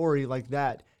hitting story like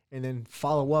that, and then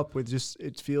follow up with just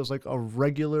it feels like a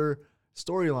regular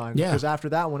storyline. Yeah. Because after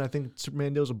that one, I think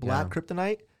Superman deals with Black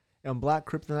Kryptonite, and Black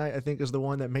Kryptonite I think is the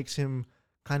one that makes him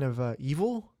kind of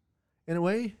evil in a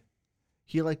way.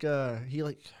 He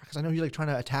because I know he's like trying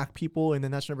to attack people, and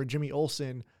then that's whenever Jimmy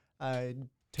Olsen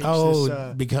takes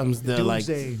this becomes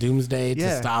the doomsday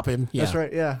to stop him. Yeah. That's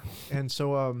right, yeah. And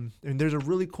so and there's a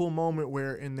really cool moment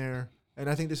where in there, and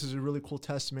I think this is a really cool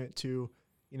testament to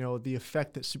the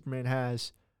effect that Superman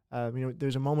has.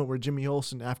 There's a moment where Jimmy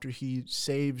Olsen, after he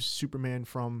saves Superman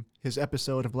from his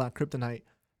episode of Black Kryptonite,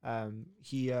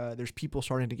 there's people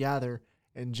starting to gather,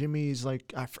 and Jimmy's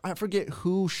like, I forget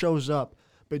who shows up,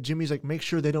 but Jimmy's like, make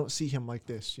sure they don't see him like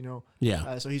this,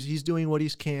 Yeah. So he's doing what he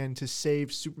can to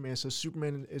save Superman. So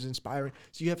Superman is inspiring.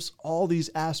 So you have all these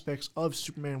aspects of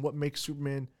Superman, what makes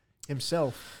Superman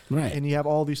himself, Right. and you have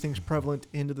all these things prevalent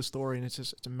into the story, and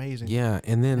it's amazing. Yeah,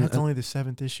 and then That's only the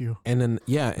 7th issue. And then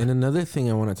and another thing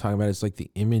I want to talk about is like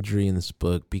the imagery in this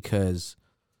book, because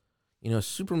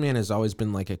Superman has always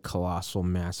been like a colossal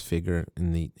mass figure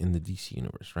in the DC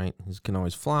universe, right? He can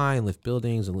always fly and lift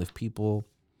buildings and lift people.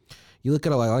 You look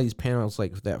at a lot of these panels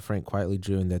like that Frank quietly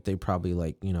drew, and that they probably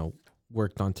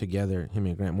worked on together, him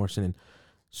and Grant Morrison. And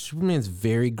Superman's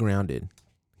very grounded.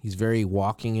 He's very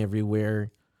walking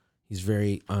everywhere. He's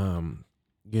very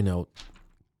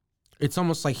it's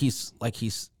almost like the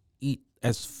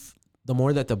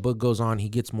more that the book goes on, he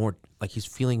gets more like he's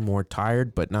feeling more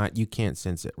tired, but not, you can't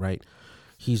sense it, right?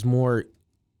 He's more,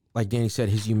 like Danny said,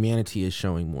 his humanity is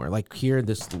showing more. Like here,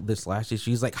 this last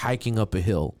issue, he's like hiking up a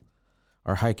hill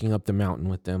or hiking up the mountain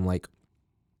with them. Like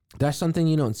that's something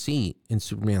you don't see in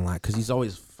Superman a lot, because he's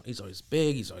always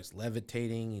big, he's always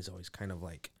levitating, he's always kind of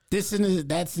like That's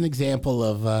an example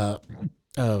of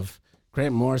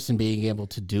Grant Morrison being able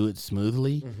to do it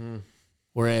smoothly. Mm-hmm.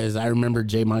 Whereas I remember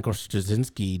J. Michael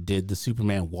Straczynski did the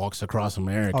Superman Walks Across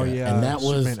America. Oh yeah, and that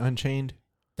was Superman Unchained.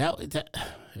 That it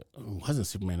wasn't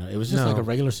Superman. It was just like a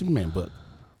regular Superman book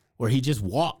where he just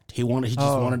walked. He just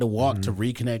wanted to walk to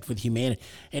reconnect with humanity,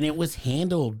 and it was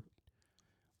handled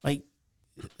like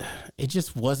it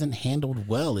just wasn't handled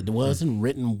well. It wasn't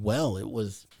written well. It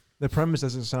was The premise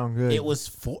doesn't sound good.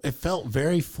 It felt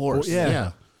very forced. Well,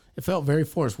 yeah. It felt very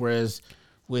forced. Whereas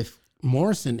with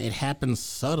Morrison, it happens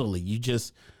subtly. You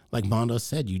just, like Mondo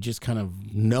said, you just kind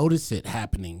of notice it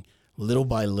happening little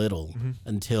by little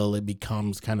until it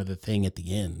becomes kind of the thing at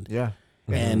the end. Yeah.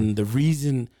 And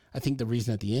I think the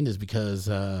reason at the end is because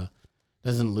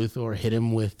doesn't Luthor hit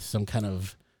him with some kind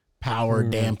of power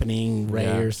dampening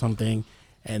ray or something,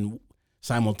 and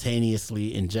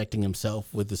simultaneously injecting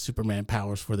himself with the Superman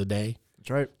powers for the day? That's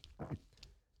right.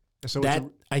 So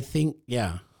I think,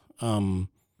 that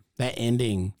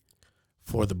ending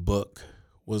for the book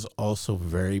was also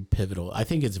very pivotal. I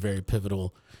think it's very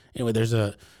pivotal. Anyway, there's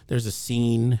a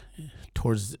scene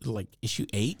towards like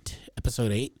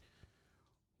episode 8,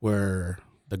 where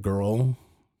the girl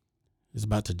is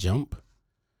about to jump.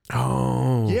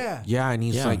 Oh, yeah, and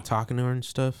he's like talking to her and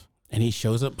stuff, and he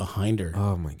shows up behind her.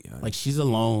 Oh my god! Like she's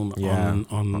alone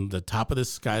on the top of the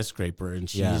skyscraper, and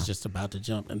she's just about to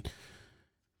jump. And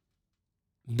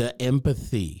the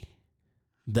empathy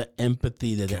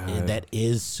that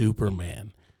is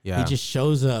Superman. Yeah, he just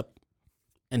shows up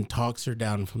and talks her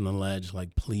down from the ledge,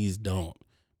 like, please don't,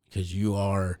 because you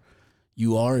are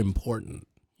important.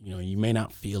 You may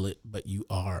not feel it, but you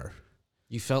are.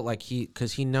 You felt like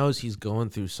because he knows he's going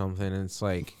through something, and it's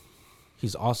like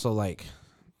he's also like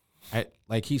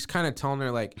he's kind of telling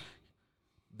her like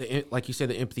you said,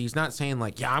 the empathy. He's not saying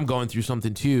like, yeah, I'm going through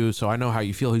something too, so I know how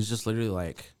you feel. He's just literally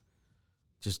like,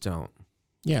 just don't.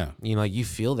 Yeah, like you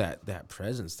feel that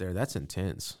presence there. That's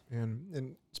intense.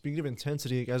 And speaking of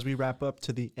intensity, as we wrap up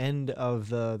to the end of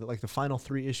the final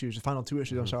 2 issues,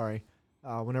 I'm sorry.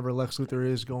 Whenever Lex Luthor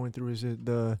is going through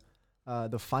the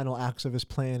final acts of his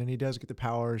plan, and he does get the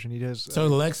powers, and he does. So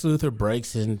Lex Luthor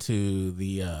breaks into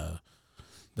the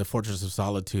Fortress of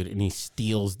Solitude, and he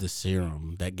steals the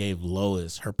serum that gave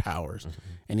Lois her powers,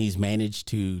 and he's managed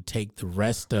to take the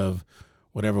rest of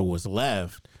whatever was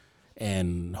left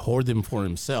and hoard them for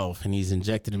himself, and he's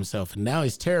injected himself, and now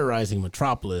he's terrorizing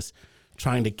Metropolis,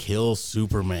 trying to kill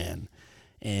Superman,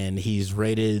 and he's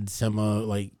raided some of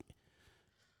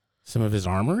his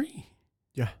armory.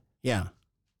 Yeah,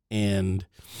 and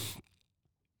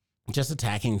just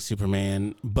attacking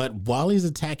Superman. But while he's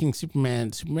attacking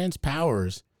Superman, Superman's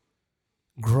powers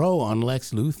grow on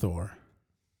Lex Luthor,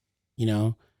 You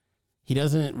know, he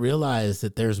doesn't realize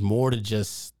that there's more to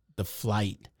just the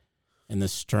flight and the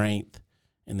strength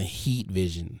and the heat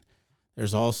vision.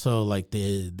 There's also like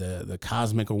the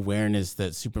cosmic awareness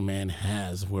that Superman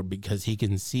has, where because he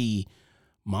can see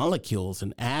molecules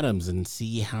and atoms and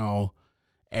see how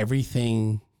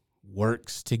everything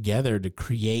works together to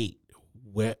create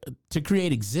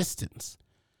existence,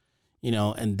 you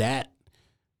know, and that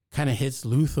kind of hits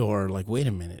Luthor like, wait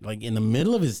a minute, like in the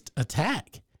middle of his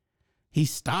attack, he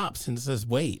stops and says,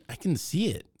 wait, I can see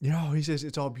it. Yeah, he says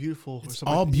it's all beautiful. It's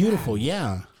all beautiful.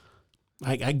 Yeah.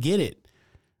 I get it.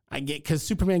 Because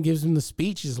Superman gives him the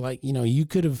speech is like, you know, you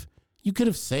could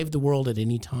have saved the world at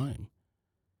any time.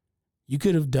 You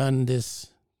could have done this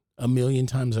 1,000,000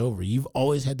 times over. You've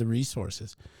always had the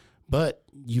resources, but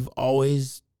you've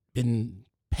always been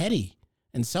petty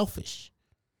and selfish.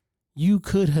 You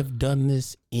could have done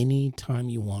this any time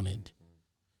you wanted.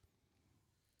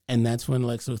 And that's when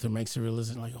Lex Luthor makes a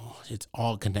realization, like, oh, it's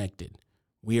all connected.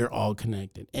 We are all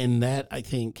connected. And that, I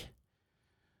think,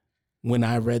 when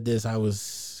I read this, I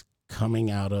was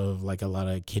coming out of like a lot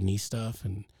of kidney stuff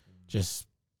and just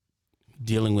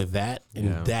dealing with that.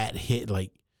 And that hit,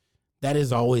 like, that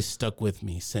has always stuck with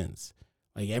me since.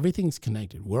 Like, everything's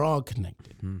connected. We're all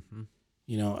connected. Mm-hmm.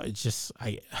 You know, it's just,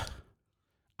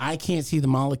 I can't see the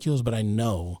molecules, but I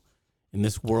know in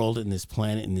this world, in this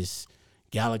planet, in this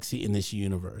galaxy, in this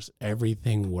universe,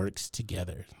 everything works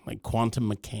together. Like quantum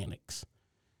mechanics,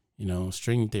 you know,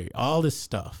 string theory, all this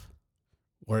stuff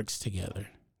works together.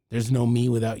 There's no me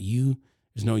without you.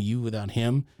 There's no you without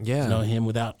him. Yeah. There's no him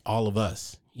without all of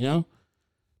us, you know?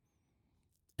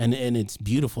 And it's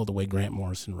beautiful the way Grant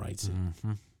Morrison writes it.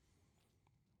 Mm-hmm.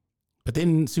 But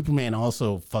then Superman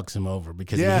also fucks him over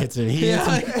because he hits him.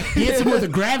 He hits him with a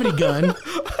gravity gun.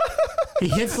 He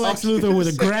hits Lex Luthor with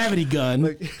a gravity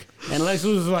gun. And Lex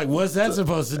Luthor's like, what's that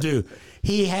supposed to do?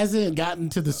 He hasn't gotten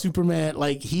to the Superman.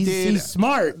 Like, he's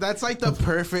smart. That's like the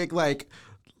perfect, like,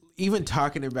 even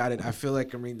talking about it, I feel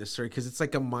like I'm reading the story because it's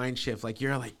like a mind shift. Like,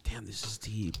 you're like, damn, this is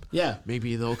deep. Yeah.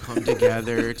 Maybe they'll come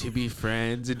together to be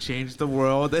friends and change the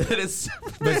world. And it's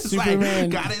Superman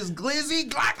got his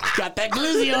glizzy. Got that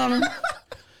glizzy on him.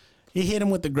 He hit him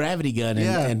with the gravity gun.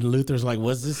 And Luthor's like,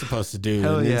 what's this supposed to do?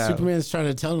 Hell and then yeah. Superman's trying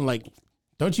to tell him, like,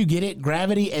 don't you get it?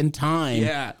 Gravity and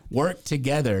time work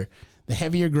together. The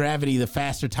heavier gravity, the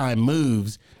faster time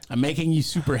moves. I'm making you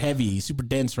super heavy, super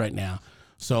dense right now.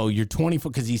 So you're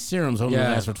 24, because these serums only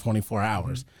last for 24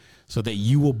 hours, so that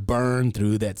you will burn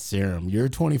through that serum. Your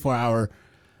 24-hour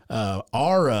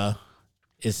aura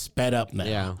is sped up now.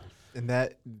 Yeah. And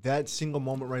that single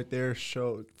moment right there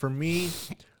for me,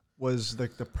 was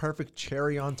like the perfect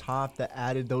cherry on top that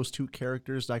added those two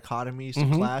characters' dichotomies to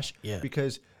clash. Yeah.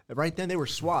 Because right then they were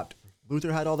swapped.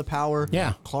 Luthor had all the power.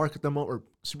 Yeah. Clark at the moment, or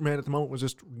Superman at the moment, was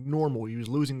just normal. He was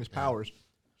losing his powers.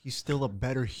 He's still a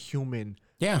better human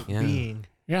being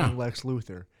than Lex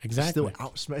Luthor. Exactly.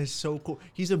 Still it's so cool.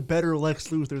 He's a better Lex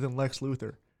Luthor than Lex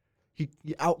Luthor. He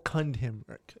outcunned him.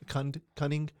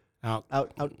 Cunning. Out.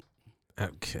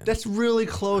 Okay. That's really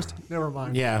close. Never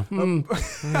mind. Yeah.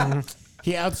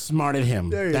 He outsmarted him.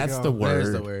 That's go. the word.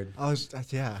 There's the word.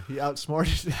 He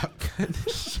outsmarted him.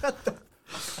 Shut the.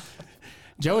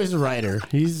 Joey's a writer.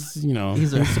 He's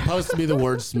supposed to be the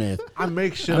wordsmith. I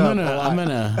make shit up. I'm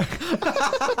gonna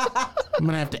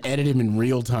have to edit him in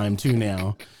real time too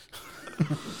now.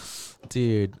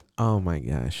 Dude, oh my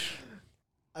gosh.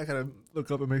 I gotta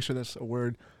look up and make sure that's a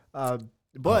word.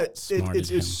 But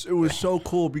it was so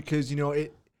cool because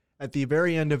at the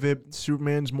very end of it,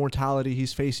 Superman's mortality,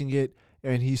 he's facing it,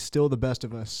 and he's still the best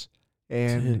of us.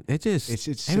 And dude,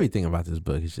 it's everything about this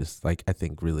book is just like, I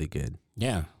think, really good.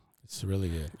 Yeah. It's really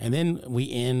good. And then we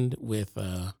end with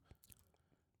the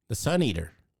Sun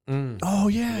Eater. Oh,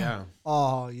 yeah.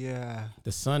 Oh, yeah.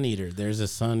 The Sun Eater. There's a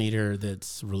Sun Eater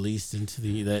that's released into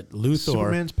that Luthor.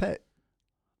 Superman's pet.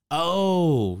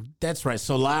 Oh, that's right.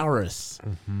 Solaris.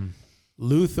 Mm-hmm.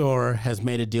 Luthor has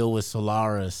made a deal with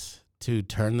Solaris to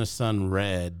turn the sun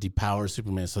red, depower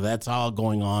Superman. So that's all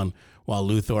going on while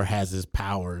Luthor has his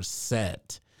powers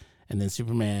set. And then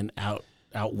Superman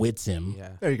outwits him. Yeah.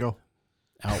 There you go.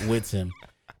 Outwits him,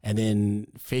 and then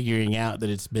figuring out that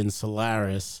it's been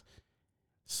Solaris.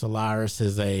 Solaris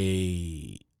is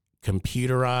a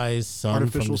computerized sun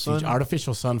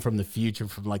artificial sun from the future,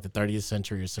 from like the 30th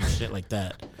century or some shit like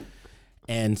that.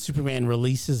 And Superman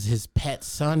releases his pet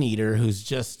Sun Eater, who's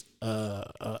just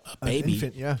a baby,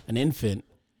 an infant,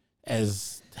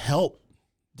 as help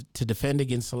to defend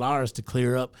against Solaris, to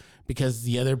clear up, because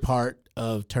the other part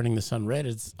of turning the sun red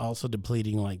is also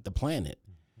depleting like the planet.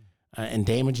 And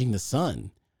damaging the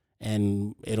sun,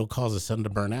 and it'll cause the sun to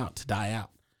burn out, to die out.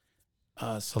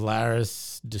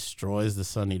 Solaris destroys the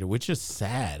Sun Eater, which is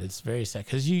sad. It's very sad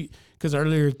because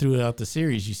earlier throughout the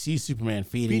series you see Superman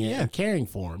feeding it and caring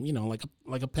for him,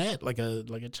 like a pet, like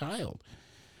a child.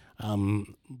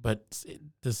 But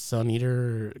the Sun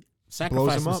Eater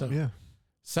sacrificed himself.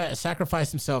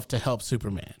 Sacrificed himself to help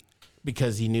Superman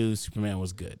because he knew Superman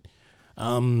was good.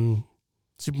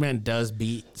 Superman does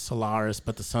beat Solaris,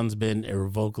 but the sun's been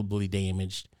irrevocably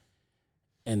damaged.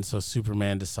 And so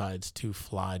Superman decides to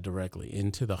fly directly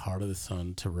into the heart of the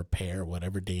sun to repair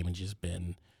whatever damage has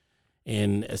been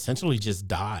and essentially just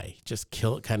die,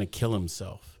 kind of kill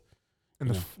himself.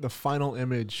 And the final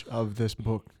image of this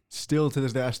book, still to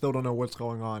this day, I still don't know what's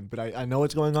going on, but I know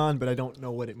what's going on, but I don't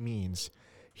know what it means.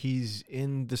 He's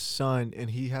in the sun and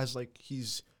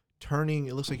he's turning,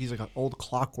 it looks like he's like an old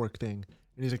clockwork thing.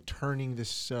 And he's like turning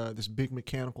this big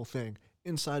mechanical thing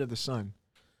inside of the sun.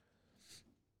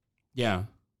 Yeah.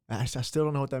 I still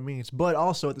don't know what that means. But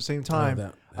also at the same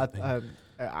time,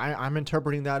 I'm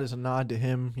interpreting that as a nod to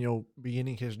him,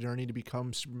 beginning his journey to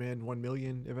become Superman 1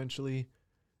 million eventually.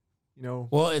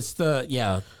 Well, it's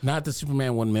not the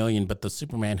Superman 1 million, but the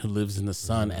Superman who lives in the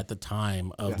sun at the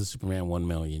time of the Superman 1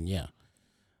 million. Yeah.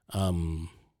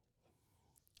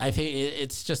 I think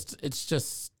it's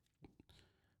just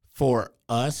for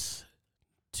us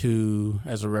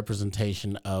as a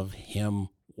representation of him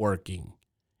working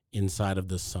inside of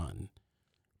the sun,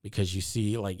 because you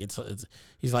see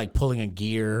he's like pulling a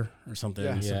gear or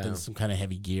something, some kind of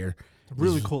heavy gear.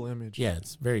 Really cool image. Yeah,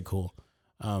 it's very cool.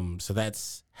 So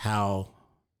that's how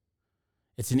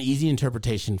it's an easy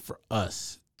interpretation for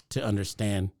us to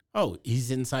understand. Oh,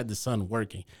 he's inside the sun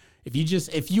working. If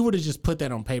you would have just put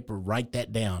that on paper, write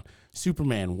that down,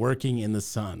 Superman working in the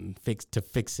sun to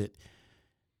fix it,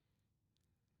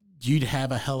 you'd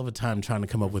have a hell of a time trying to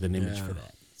come up with an image for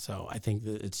that. So I think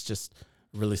that it's just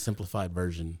a really simplified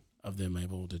version of them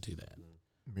able to do that.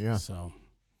 Yeah. So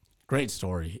great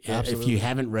story. Absolutely. If you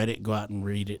haven't read it, go out and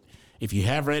read it. If you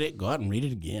have read it, go out and read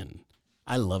it again.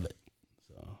 I love it.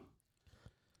 So,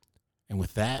 and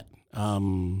with that,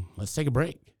 let's take a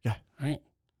break. Yeah. All right.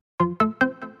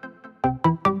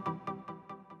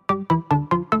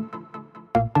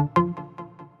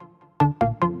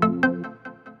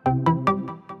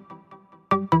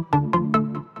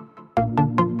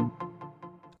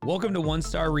 Welcome to One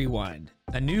Star Rewind,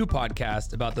 a new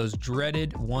podcast about those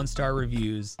dreaded one-star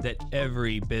reviews that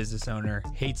every business owner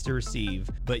hates to receive,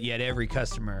 but yet every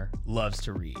customer loves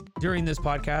to read. During this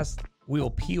podcast, we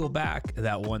will peel back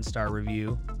that one-star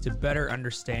review to better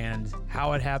understand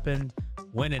how it happened,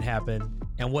 when it happened,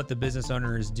 and what the business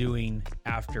owner is doing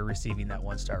after receiving that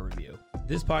one-star review.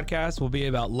 This podcast will be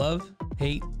about love,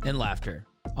 hate, and laughter.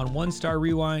 On One Star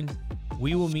Rewind,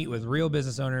 we will meet with real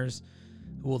business owners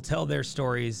who will tell their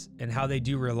stories and how they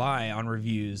do rely on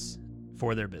reviews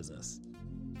for their business.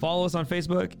 Follow us on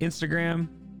Facebook, Instagram,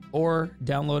 or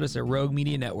download us at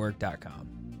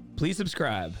roguemedianetwork.com. Please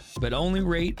subscribe, but only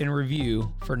rate and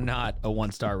review for not a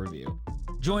one-star review.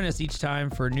 Join us each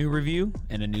time for a new review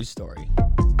and a new story.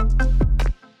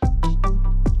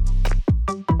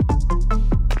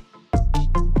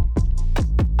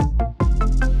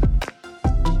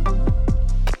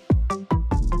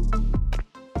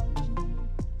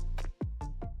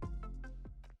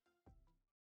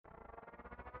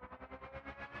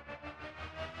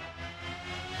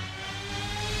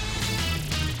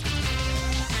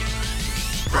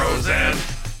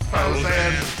 Pros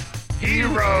and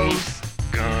heroes.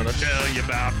 Gonna tell you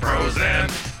about pros and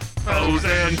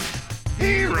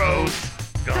heroes.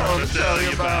 Gonna tell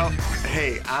you about.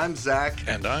 Hey, I'm Zach.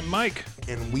 And I'm Mike.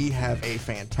 And we have a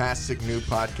fantastic new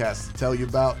podcast to tell you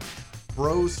about.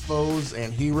 Bros, Foes,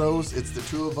 and Heroes. It's the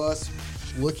two of us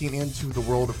looking into the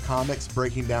world of comics,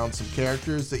 breaking down some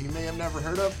characters that you may have never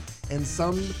heard of, and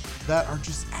some that are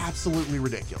just absolutely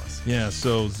ridiculous. Yeah,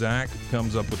 so Zach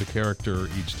comes up with a character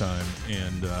each time,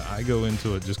 and I go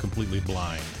into it just completely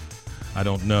blind. I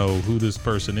don't know who this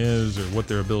person is or what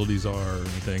their abilities are or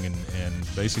anything,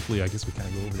 and basically I guess we kind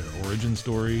of go over their origin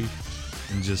story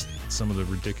and just some of the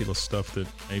ridiculous stuff that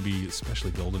maybe,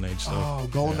 especially Golden Age stuff. Oh,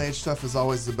 Golden Age stuff is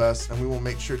always the best, and we will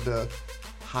make sure to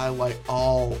highlight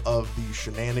all of the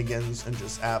shenanigans and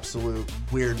just absolute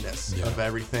weirdness of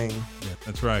everything. Yeah,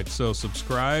 that's right. So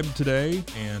subscribe today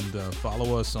and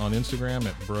follow us on Instagram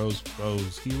at Bros,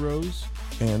 Foes, Heroes.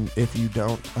 And if you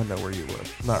don't, I know where you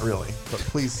live. Not really, but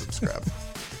please subscribe.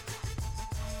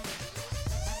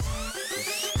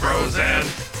 Bros and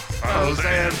Foes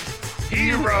and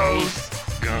Heroes.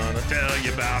 Gonna tell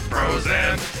you about Bros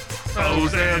and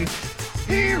Foes and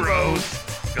Heroes.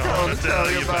 Gonna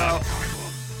tell you about.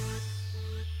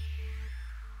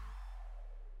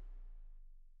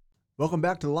 Welcome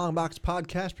back to the Long Box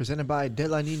Podcast, presented by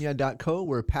DeLaNina.co,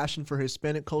 where passion for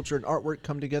Hispanic culture and artwork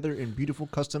come together in beautiful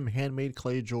custom handmade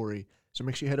clay jewelry. So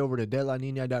make sure you head over to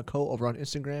DeLaNina.co over on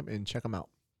Instagram and check them out.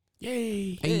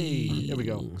 Yay! Hey, there we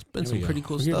go. It's been some pretty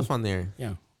cool stuff on there.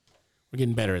 Yeah, we're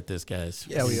getting better at this, guys.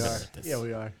 Yeah, we are. Yeah,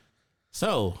 we are.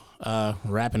 So,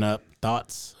 wrapping up,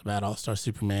 thoughts about All-Star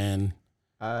Superman.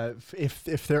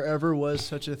 If there ever was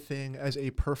such a thing as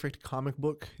a perfect comic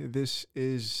book, this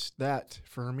is that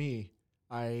for me.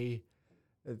 I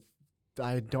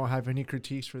don't have any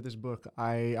critiques for this book.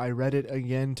 I read it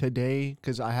again today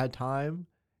because I had time,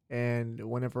 and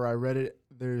whenever I read it,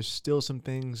 there's still some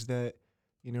things that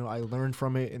I learned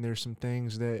from it, and there's some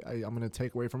things that I'm gonna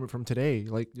take away from it from today,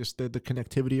 like just the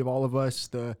connectivity of all of us,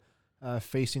 the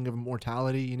facing of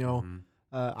mortality.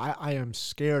 I am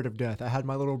scared of death. I had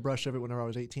my little brush of it whenever I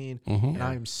was 18, and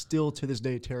I am still to this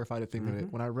day terrified of thinking of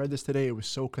it. When I read this today, it was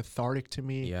so cathartic to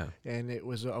me, and it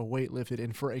was a weight lifted.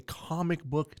 And for a comic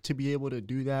book to be able to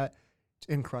do that, it's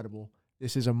incredible.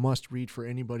 This is a must read for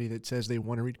anybody that says they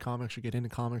want to read comics or get into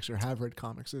comics or have read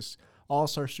comics. This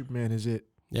All-Star Superman is it.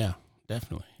 Yeah,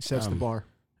 definitely. Sets the bar.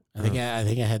 I think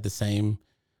I had the same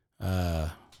kind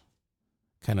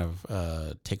of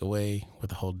takeaway with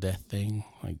the whole death thing.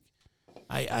 Like,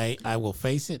 I will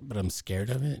face it, but I'm scared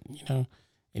of it.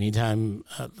 Anytime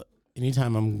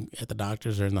I'm at the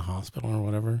doctor's or in the hospital or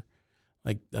whatever.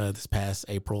 Like this past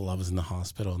April, I was in the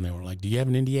hospital and they were like, "Do you have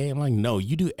an NDA?" I'm like, "No,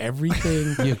 you do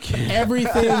everything,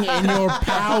 everything in your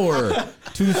power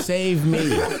to save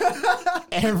me.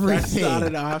 Everything." That's not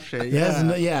an option.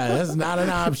 That's not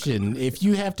an option. If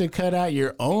you have to cut out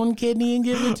your own kidney and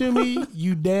give it to me,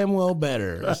 you damn well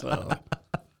better. So.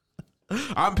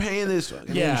 I'm paying this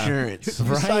insurance.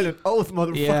 You signed an oath,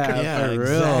 motherfucker. Yeah, for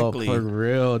exactly. real. For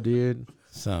real, dude.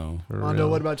 So, Mondo,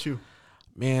 what about you?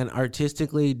 Man,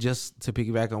 artistically, just to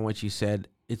piggyback on what you said,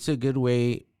 it's a good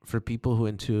way for people who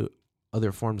into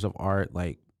other forms of art,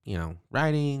 like,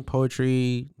 writing,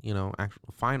 poetry,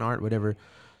 actual fine art, whatever,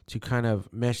 to kind of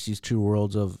mesh these two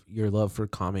worlds of your love for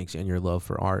comics and your love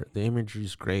for art. The imagery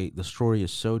is great. The story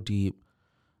is so deep,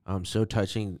 so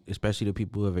touching, especially to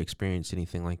people who have experienced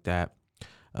anything like that.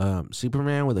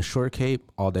 Superman with a short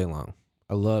cape all day long.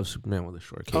 I love Superman with a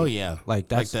short cape. Oh yeah, like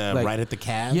that's right at the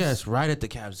calves. Yes, right at the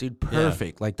calves, dude.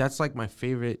 Perfect. Yeah. Like that's like my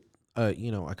favorite,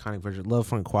 iconic version. Love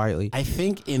Frank Quietly. I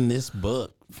think in this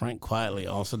book, Frank Quietly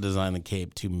also designed the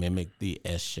cape to mimic the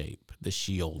S shape, the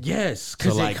shield. Yes,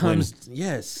 because it comes.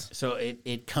 So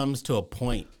it comes to a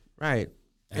point, right,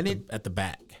 at the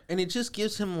back, and it just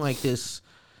gives him like this.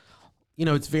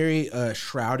 It's very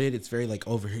shrouded. It's very like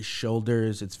over his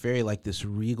shoulders. It's very like this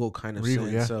regal kind of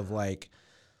sense of like,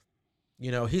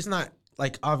 he's not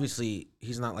like, obviously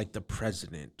he's not like the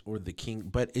president or the king,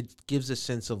 but it gives a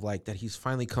sense of like that he's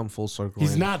finally come full circle.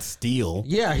 He's not Steel.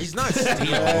 Yeah, he's not Steel.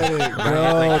 Hey,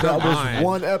 bro, that was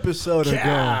one episode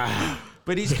ago.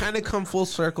 But he's kind of come full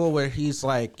circle where he's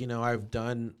like, I've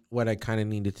done what I kind of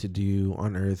needed to do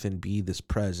on Earth and be this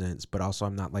presence, but also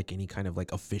I'm not like any kind of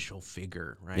like official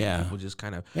figure, right? Yeah. People just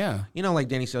kind of, like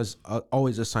Danny says,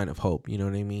 always a sign of hope, you know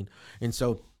what I mean? And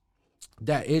so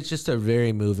that it's just a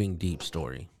very moving, deep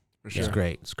story. For sure. It's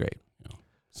great. It's great.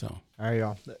 So, all right,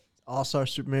 y'all. All-Star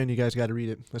Superman, you guys got to read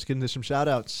it. Let's get into some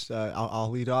shout-outs. I'll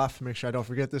lead off, make sure I don't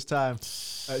forget this time.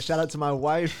 Shout out to my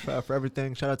wife for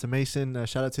everything. Shout out to Mason.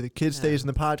 Shout out to the Kid Stays in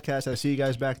the podcast. I see you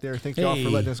guys back there. Thank y'all for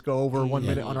letting us go over 1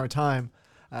 minute on our time.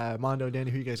 Mondo,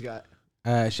 Danny, who you guys got?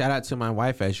 Shout out to my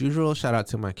wife as usual. Shout out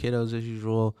to my kiddos as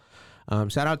usual.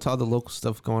 Shout out to all the local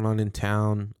stuff going on in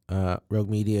town. Rogue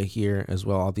Media here as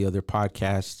well. All the other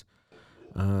podcasts.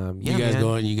 You guys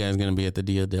gonna be at the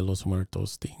Dia de los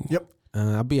Muertos thing? Yep.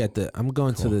 I'm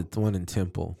going to the one in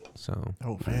Temple. So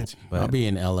fancy. I'll be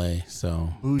in LA. So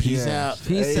peace out.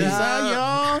 Peace out,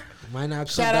 y'all. Might not come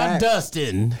Shout back. out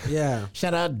Dustin. Yeah.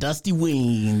 Shout out Dusty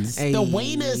Wings. Hey. The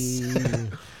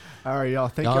Weenus. All right, y'all.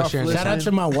 Thank y'all for listening. Shout out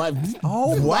to my wife.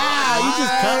 Oh wow! You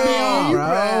just cut me off,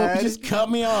 bro. You just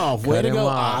cut me off. Way to go,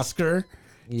 Oscar.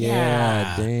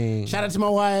 Yeah, dang. Shout out to my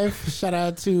wife. Shout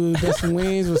out to Dustin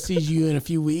Wings. We'll see you in a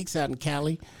few weeks out in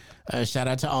Cali. Shout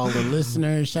out to all the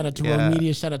listeners. Shout out to Rogue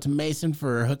Media. Shout out to Mason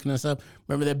for hooking us up.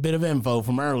 Remember that bit of info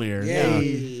from earlier.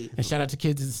 Yeah. And shout out to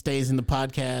Kids That Stays in the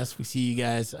podcast. We see you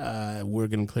guys. We're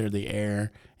going to clear the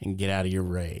air and get out of your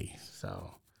way.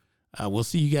 So we'll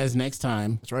see you guys next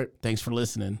time. That's right. Thanks for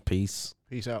listening. Peace.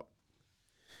 Peace out.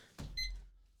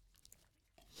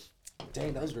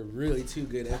 Dang, those were really 2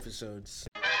 good episodes.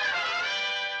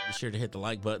 Be sure to hit the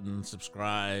like button,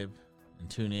 subscribe, and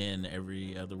tune in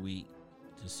every other week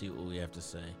to see what we have to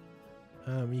say.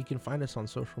 You can find us on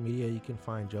social media. You can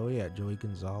find Joey at Joey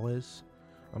Gonzalez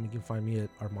You can find me at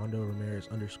Armando Ramirez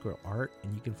 _art,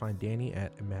 and you can find Danny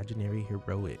at Imaginary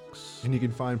Heroics. And you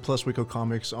can find Plus Waco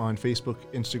Comics on Facebook,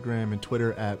 Instagram, and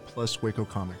Twitter at Plus Waco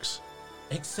Comics.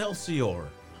 Excelsior.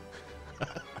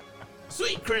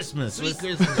 Sweet Christmas. Sweet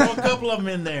Christmas. Throw a couple of them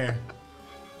in there.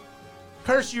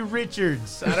 Curse you,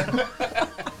 Richards. I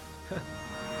don't